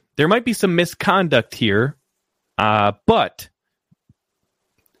 okay, there might be some misconduct here, but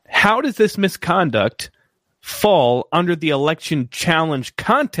how does this misconduct fall under the election challenge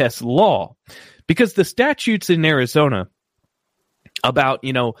contest law? Because the statutes in Arizona about,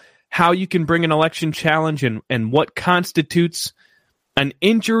 how you can bring an election challenge and what constitutes an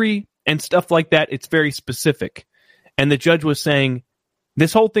injury and stuff like that, it's very specific. And the judge was saying,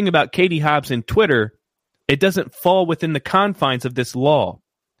 this whole thing about Katie Hobbs and Twitter, it doesn't fall within the confines of this law.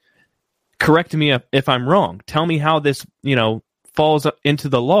 Correct me if I'm wrong. Tell me how this, falls into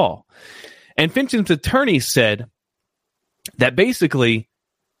the law. And Finchem's attorney said that basically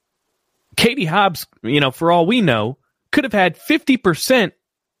Katie Hobbs, for all we know, could have had 50%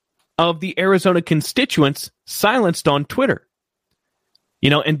 of the Arizona constituents silenced on Twitter.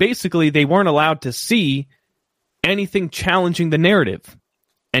 And basically they weren't allowed to see anything challenging the narrative.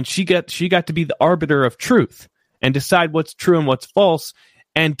 And she got to be the arbiter of truth and decide what's true and what's false.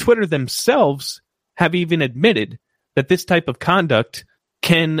 And Twitter themselves have even admitted that this type of conduct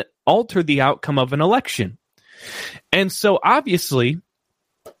can alter the outcome of an election. And so obviously,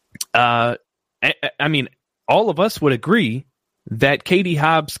 all of us would agree that Katie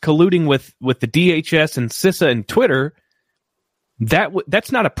Hobbs colluding with the DHS and CISA and Twitter,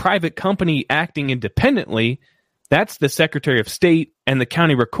 that's not a private company acting independently. That's the Secretary of State and the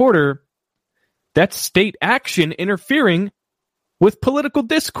county recorder. That's state action interfering with political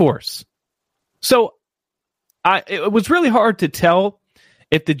discourse. So it was really hard to tell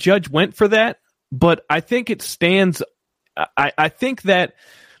if the judge went for that, but I think it stands. I think that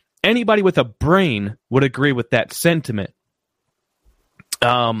anybody with a brain would agree with that sentiment.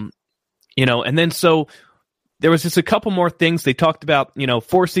 And then so there was just a couple more things they talked about,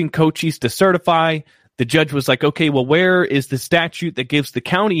 forcing coaches to certify. The judge was like, okay, well, where is the statute that gives the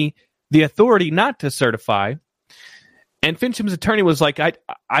county the authority not to certify? And Finchem's attorney was like,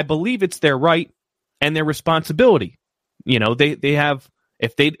 I believe it's their right and their responsibility. They have,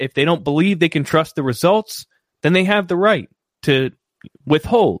 if they don't believe they can trust the results, then they have the right to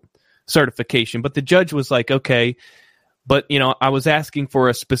withhold certification. But the judge was like, okay, but I was asking for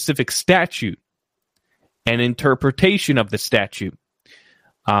a specific statute and interpretation of the statute.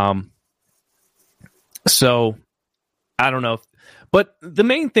 So I don't know, but the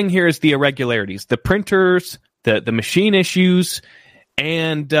main thing here is the irregularities, the printers, the machine issues,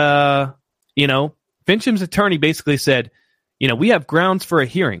 and Finchem's attorney basically said, we have grounds for a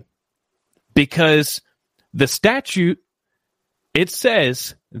hearing. because the statute, it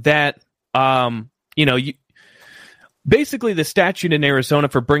says that, basically the statute in Arizona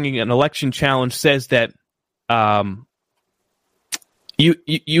for bringing an election challenge says that you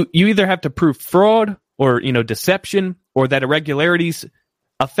either have to prove fraud or, deception, or that irregularities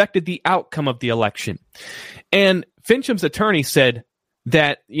affected the outcome of the election. And Finchem's attorney said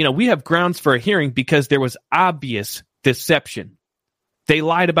that, we have grounds for a hearing because there was obvious deception. They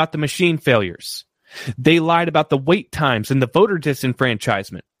lied about the machine failures. They lied about the wait times and the voter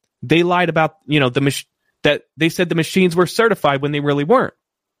disenfranchisement. They lied about, that they said the machines were certified when they really weren't.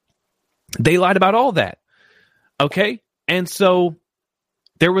 They lied about all that. Okay? And so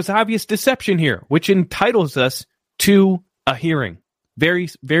there was obvious deception here, which entitles us to a hearing. Very,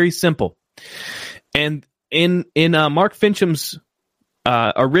 very simple. And in Mark Finchem's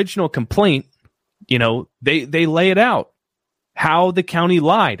original complaint, they lay it out. How the county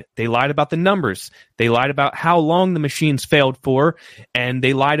lied. They lied about the numbers. They lied about how long the machines failed for, and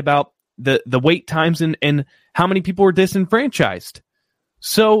they lied about the wait times and how many people were disenfranchised.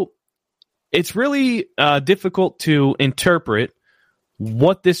 So it's really difficult to interpret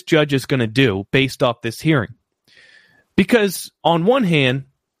what this judge is going to do based off this hearing. Because on one hand,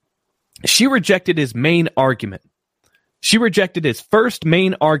 she rejected his main argument. She rejected his first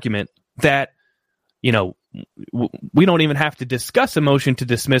main argument that, we don't even have to discuss a motion to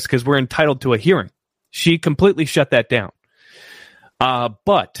dismiss because we're entitled to a hearing. She completely shut that down.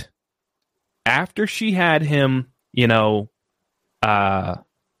 But after she had him,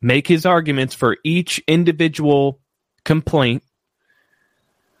 make his arguments for each individual complaint,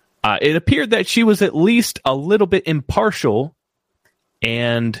 it appeared that she was at least a little bit impartial.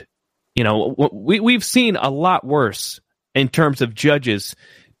 And, we've seen a lot worse in terms of judges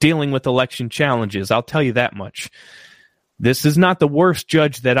dealing with election challenges. I'll tell you that much. This is not the worst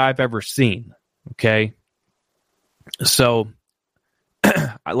judge that I've ever seen. Okay. So,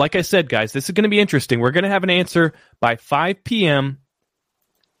 like I said, guys, this is going to be interesting. We're going to have an answer by 5 p.m.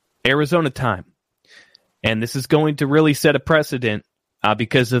 Arizona time. And this is going to really set a precedent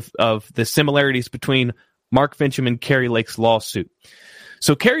because of the similarities between Mark Finchem and Kari Lake's lawsuit.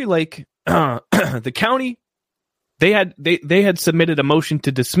 So Kari Lake, the county, they had submitted a motion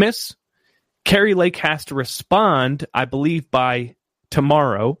to dismiss. Kari Lake has to respond, I believe, by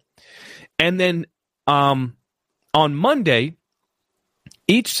tomorrow. And then on Monday,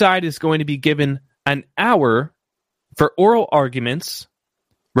 each side is going to be given an hour for oral arguments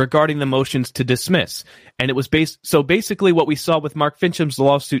regarding the motions to dismiss. And it was so basically what we saw with Mark Finchem's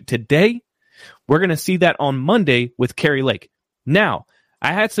lawsuit today, we're going to see that on Monday with Kari Lake. Now,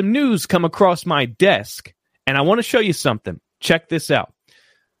 I had some news come across my desk, and I want to show you something. Check this out.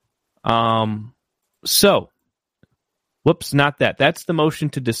 Whoops, not that. That's the motion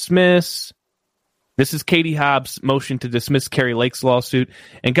to dismiss. This is Katie Hobbs' motion to dismiss Kari Lake's lawsuit.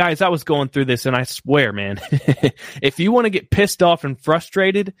 And guys, I was going through this, and I swear, man, if you want to get pissed off and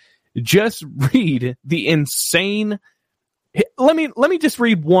frustrated, just read the insane. Let me just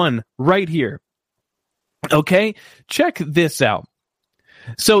read one right here. Okay, check this out.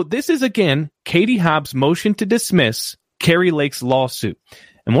 So this is, again, Katie Hobbs' motion to dismiss Kari Lake's lawsuit.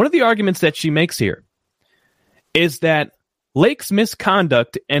 And one of the arguments that she makes here is that Lake's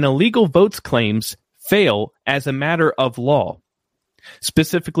misconduct and illegal votes claims fail as a matter of law,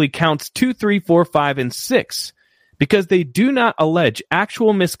 specifically counts 2, 3, 4, 5, and 6, because they do not allege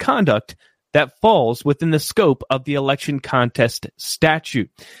actual misconduct that falls within the scope of the election contest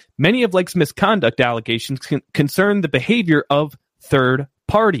statute. Many of Lake's misconduct allegations concern the behavior of third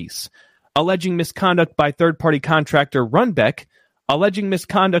parties, alleging misconduct by third-party contractor Runbeck, alleging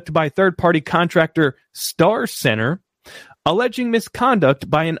misconduct by third-party contractor Star Center, alleging misconduct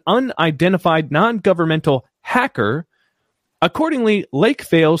by an unidentified non-governmental hacker. Accordingly, Lake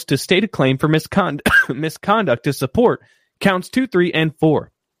fails to state a claim for misconduct to support counts 2, 3, and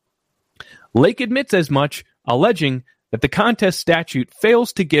 4. Lake admits as much, alleging that the contest statute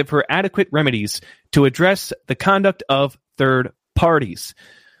fails to give her adequate remedies to address the conduct of third parties.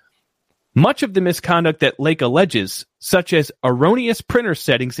 Much of the misconduct that Lake alleges, such as erroneous printer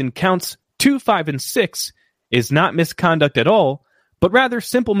settings in counts 2, 5, and 6, is not misconduct at all, but rather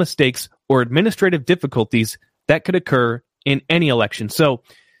simple mistakes or administrative difficulties that could occur in any election. So,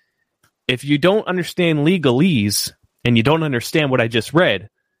 if you don't understand legalese and you don't understand what I just read,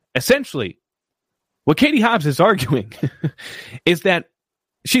 essentially, what Katie Hobbs is arguing is that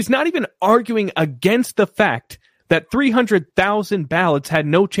she's not even arguing against the fact that 300,000 ballots had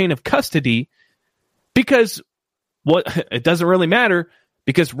no chain of custody because it doesn't really matter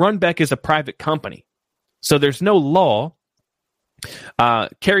because Runbeck is a private company. So there's no law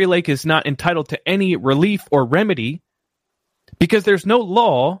Kari Lake is not entitled to any relief or remedy because there's no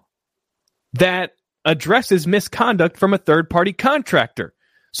law that addresses misconduct from a third-party contractor.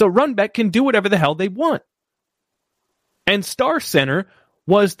 So Runbeck can do whatever the hell they want. And Star Center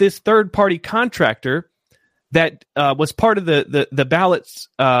was this third-party contractor that was part of the ballot's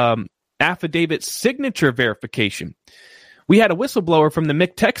affidavit signature verification. We had a whistleblower from the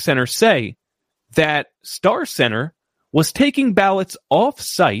McTech Center say that Star Center was taking ballots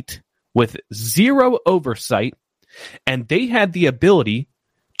off-site with zero oversight, and they had the ability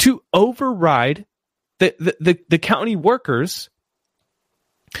to override the county workers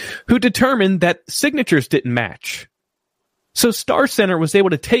who determined that signatures didn't match. So Star Center was able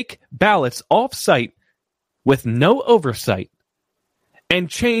to take ballots off-site with no oversight and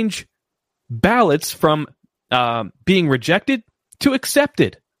change ballots from being rejected to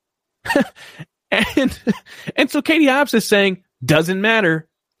accepted. and so Katie Hobbs is saying, doesn't matter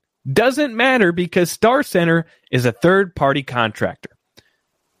because Star Center is a third-party contractor.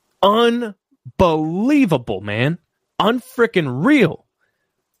 Unbelievable, man. Unfrickin' real.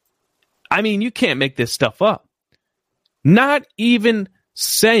 I mean, you can't make this stuff up. Not even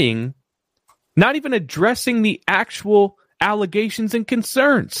addressing the actual allegations and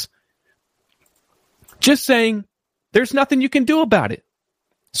concerns. Just saying, there's nothing you can do about it.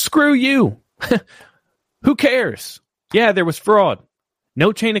 Screw you. Who cares? Yeah, there was fraud.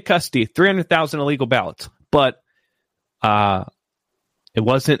 No chain of custody, 300,000 illegal ballots. But it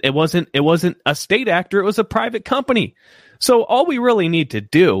wasn't a state actor, it was a private company. So all we really need to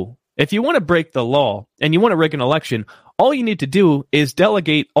do, if you want to break the law and you want to rig an election, all you need to do is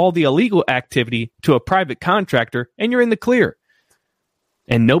delegate all the illegal activity to a private contractor and you're in the clear.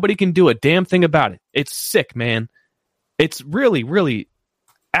 And nobody can do a damn thing about it. It's sick, man. It's really, really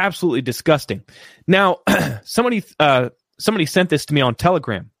absolutely disgusting. Now, somebody sent this to me on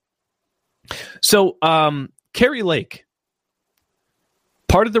Telegram. So, Kari Lake,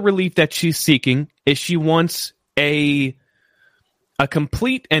 part of the relief that she's seeking is she wants a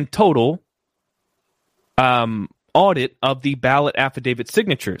complete and total audit of the ballot affidavit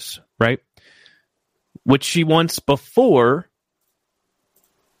signatures, right? Which she wants before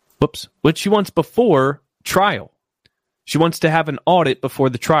trial. She wants to have an audit before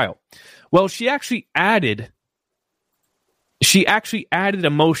the trial. Well, she actually added a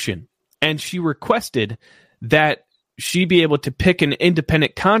motion, and she requested that she be able to pick an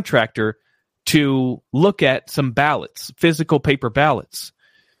independent contractor to look at some ballots, physical paper ballots.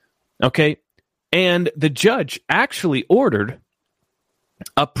 Okay? And the judge actually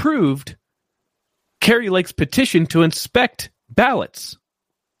approved Kari Lake's petition to inspect ballots.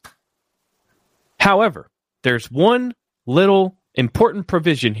 However, there's one little important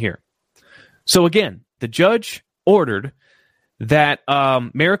provision here. So again, the judge ordered that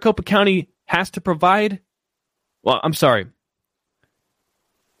Maricopa County has to provide. Well, I'm sorry.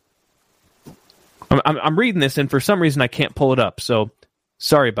 I'm reading this, and for some reason I can't pull it up. So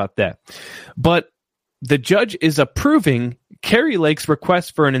sorry about that. But the judge is approving Kari Lake's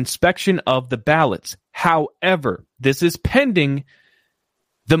request for an inspection of the ballots. However, this is pending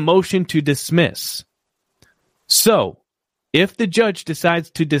the motion to dismiss. So, if the judge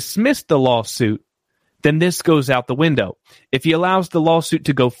decides to dismiss the lawsuit, then this goes out the window. If he allows the lawsuit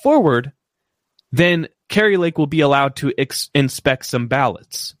to go forward, then Kari Lake will be allowed to inspect some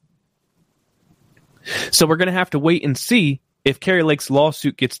ballots. So we're going to have to wait and see if Kari Lake's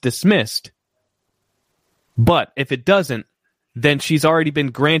lawsuit gets dismissed. But if it doesn't, then she's already been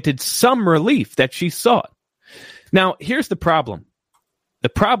granted some relief that she sought. Now, here's the problem. The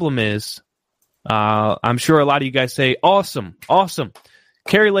problem is, I'm sure a lot of you guys say, awesome.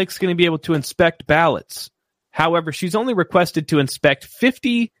 Kari Lake's going to be able to inspect ballots. However, she's only requested to inspect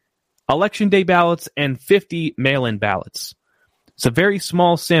 50 Election Day ballots and 50 mail-in ballots. It's a very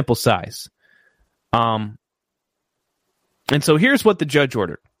small sample size. And so here's what the judge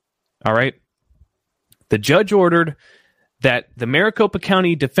ordered. All right. The judge ordered that the Maricopa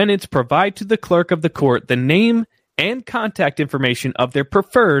County defendants provide to the clerk of the court the name and contact information of their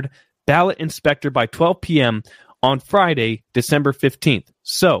preferred ballot inspector by 12 p.m. on Friday, December 15th.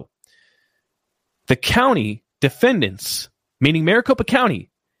 So the county defendants, meaning Maricopa County,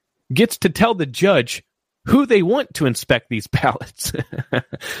 gets to tell the judge who they want to inspect these ballots.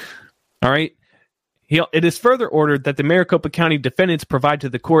 All right. It is further ordered that the Maricopa County defendants provide to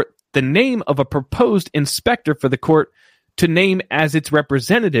the court the name of a proposed inspector for the court to name as its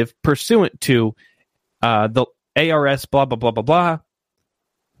representative pursuant to the ARS blah, blah, blah, blah, blah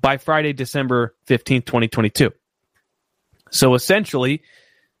by Friday, December 15th, 2022. So essentially,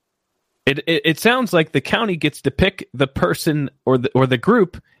 It sounds like the county gets to pick the person or the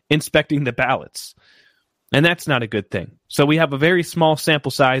group inspecting the ballots. And that's not a good thing. So we have a very small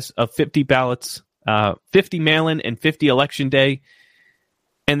sample size of 50 ballots, 50 mail-in and 50 election day.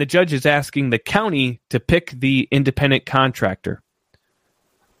 And the judge is asking the county to pick the independent contractor.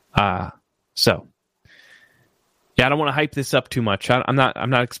 So, yeah, I don't want to hype this up too much. I'm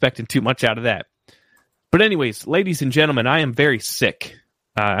not expecting too much out of that. But anyways, ladies and gentlemen, I am very sick.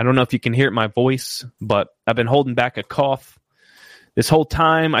 I don't know if you can hear it in my voice, but I've been holding back a cough this whole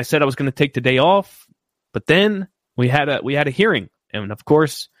time. I said I was going to take the day off, but then we had a hearing, and of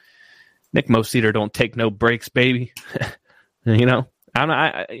course, Nick Moseeder don't take no breaks, baby.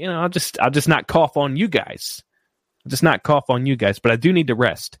 I'll just not cough on you guys. But I do need to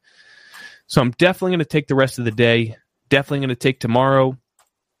rest. So I'm definitely going to take the rest of the day. Definitely going to take tomorrow.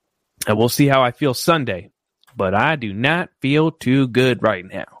 And we'll see how I feel Sunday. But I do not feel too good right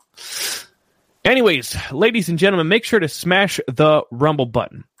now. Anyways, ladies and gentlemen, make sure to smash the Rumble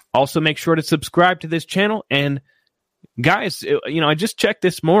button. Also, make sure to subscribe to this channel. And guys, I just checked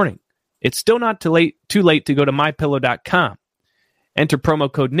this morning. It's still not too late to go to mypillow.com. Enter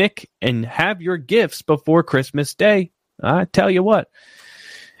promo code Nick and have your gifts before Christmas Day. I tell you what.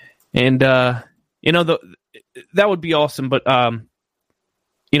 And, that would be awesome. But,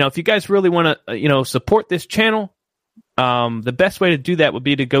 if you guys really want to, support this channel, the best way to do that would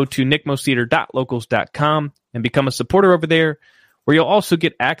be to go to nickmoseeder.locals.com and become a supporter over there, where you'll also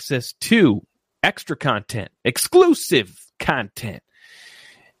get access to extra content, exclusive content.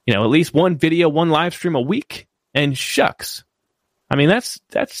 At least one video, one live stream a week, and shucks. I mean, that's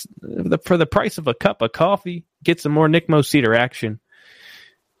for the price of a cup of coffee. Get some more Nick Moseeder action.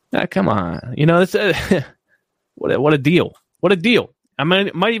 Come on, it's what a deal! What a deal! I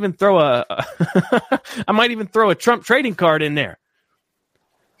might even throw a Trump trading card in there.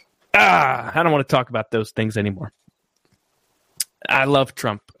 I don't want to talk about those things anymore. I love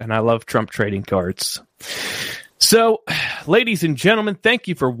Trump, and I love Trump trading cards. So, ladies and gentlemen, thank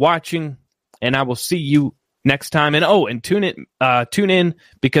you for watching, and I will see you next time. And tune in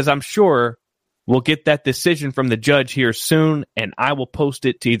because I'm sure we'll get that decision from the judge here soon, and I will post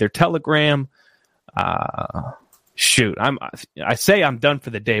it to either Telegram. I say I'm done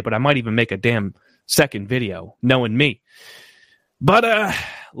for the day, but I might even make a damn second video, knowing me. But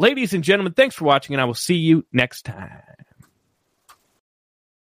ladies and gentlemen, thanks for watching, and I will see you next time.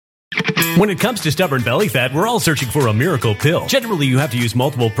 When it comes to stubborn belly fat, we're all searching for a miracle pill. Generally, you have to use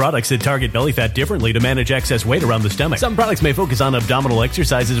multiple products that target belly fat differently to manage excess weight around the stomach. Some products may focus on abdominal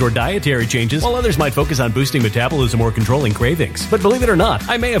exercises or dietary changes, while others might focus on boosting metabolism or controlling cravings. But believe it or not,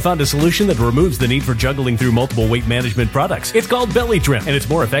 I may have found a solution that removes the need for juggling through multiple weight management products. It's called Belly Trim, and it's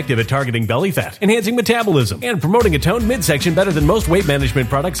more effective at targeting belly fat, enhancing metabolism, and promoting a toned midsection better than most weight management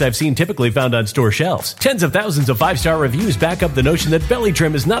products I've seen typically found on store shelves. Tens of thousands of 5-star reviews back up the notion that Belly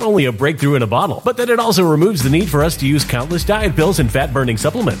Trim is not only a breakthrough in a bottle, but that it also removes the need for us to use countless diet pills and fat-burning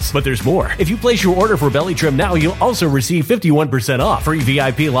supplements. But there's more. If you place your order for Belly Trim now, you'll also receive 51% off, free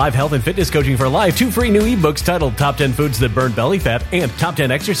VIP live health and fitness coaching for life, 2 free new ebooks titled Top 10 Foods That Burn Belly Fat and Top 10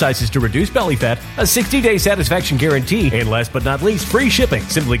 Exercises to Reduce Belly Fat, a 60-day satisfaction guarantee, and last but not least, free shipping.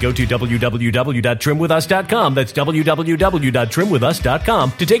 Simply go to www.trimwithus.com. That's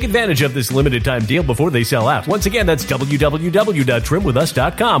www.trimwithus.com to take advantage of this limited time deal before they sell out. Once again, that's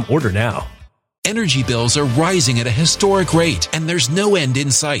www.trimwithus.com. Order now. Energy bills are rising at a historic rate, and there's no end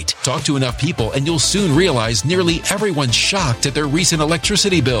in sight. Talk to enough people, and you'll soon realize nearly everyone's shocked at their recent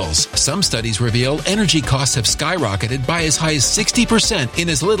electricity bills. Some studies reveal energy costs have skyrocketed by as high as 60% in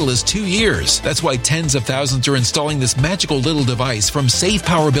as little as 2 years. That's why tens of thousands are installing this magical little device from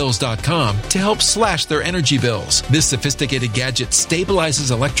SavePowerBills.com to help slash their energy bills. This sophisticated gadget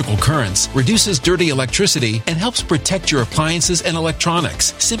stabilizes electrical currents, reduces dirty electricity, and helps protect your appliances and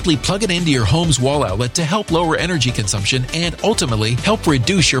electronics. Simply plug it into your home's wall outlet to help lower energy consumption and ultimately help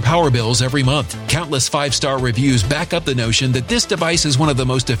reduce your power bills every month. Countless 5-star reviews back up the notion that this device is one of the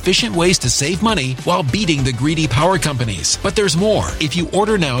most efficient ways to save money while beating the greedy power companies. But there's more. If you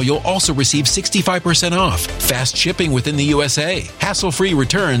order now, you'll also receive 65% off, fast shipping within the USA, hassle-free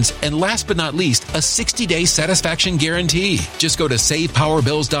returns, and last but not least, a 60-day satisfaction guarantee. Just go to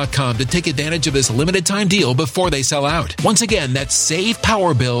SavePowerBills.com to take advantage of this limited time deal before they sell out. Once again, that's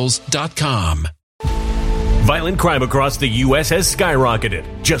SavePowerBills.com. Violent crime across the U.S. has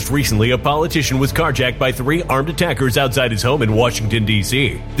skyrocketed. Just recently, a politician was carjacked by 3 armed attackers outside his home in Washington,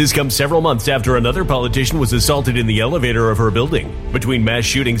 D.C. This comes several months after another politician was assaulted in the elevator of her building. Between mass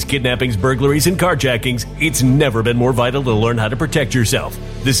shootings, kidnappings, burglaries, and carjackings, it's never been more vital to learn how to protect yourself.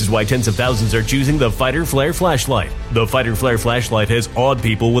 This is why tens of thousands are choosing the Fighter Flare flashlight. The Fighter Flare flashlight has awed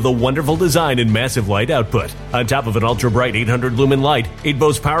people with a wonderful design and massive light output. On top of an ultra-bright 800 lumen light, it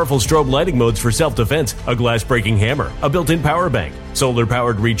boasts powerful strobe lighting modes for self-defense, a glass-breaking hammer, a built-in power bank,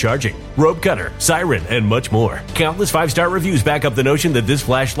 solar-powered recharging, rope cutter, siren, and much more. Countless 5-star reviews back up the notion that this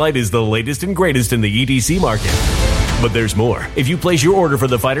flashlight is the latest and greatest in the EDC market. But there's more. If you place your order for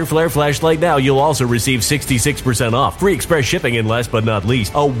the Fighter Flare flashlight now, you'll also receive 66% off, free express shipping, and last but not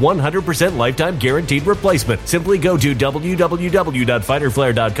least, a 100% lifetime guaranteed replacement. Simply go to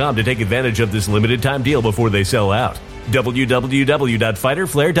www.fighterflare.com to take advantage of this limited time deal before they sell out.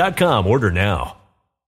 www.fighterflare.com. Order now.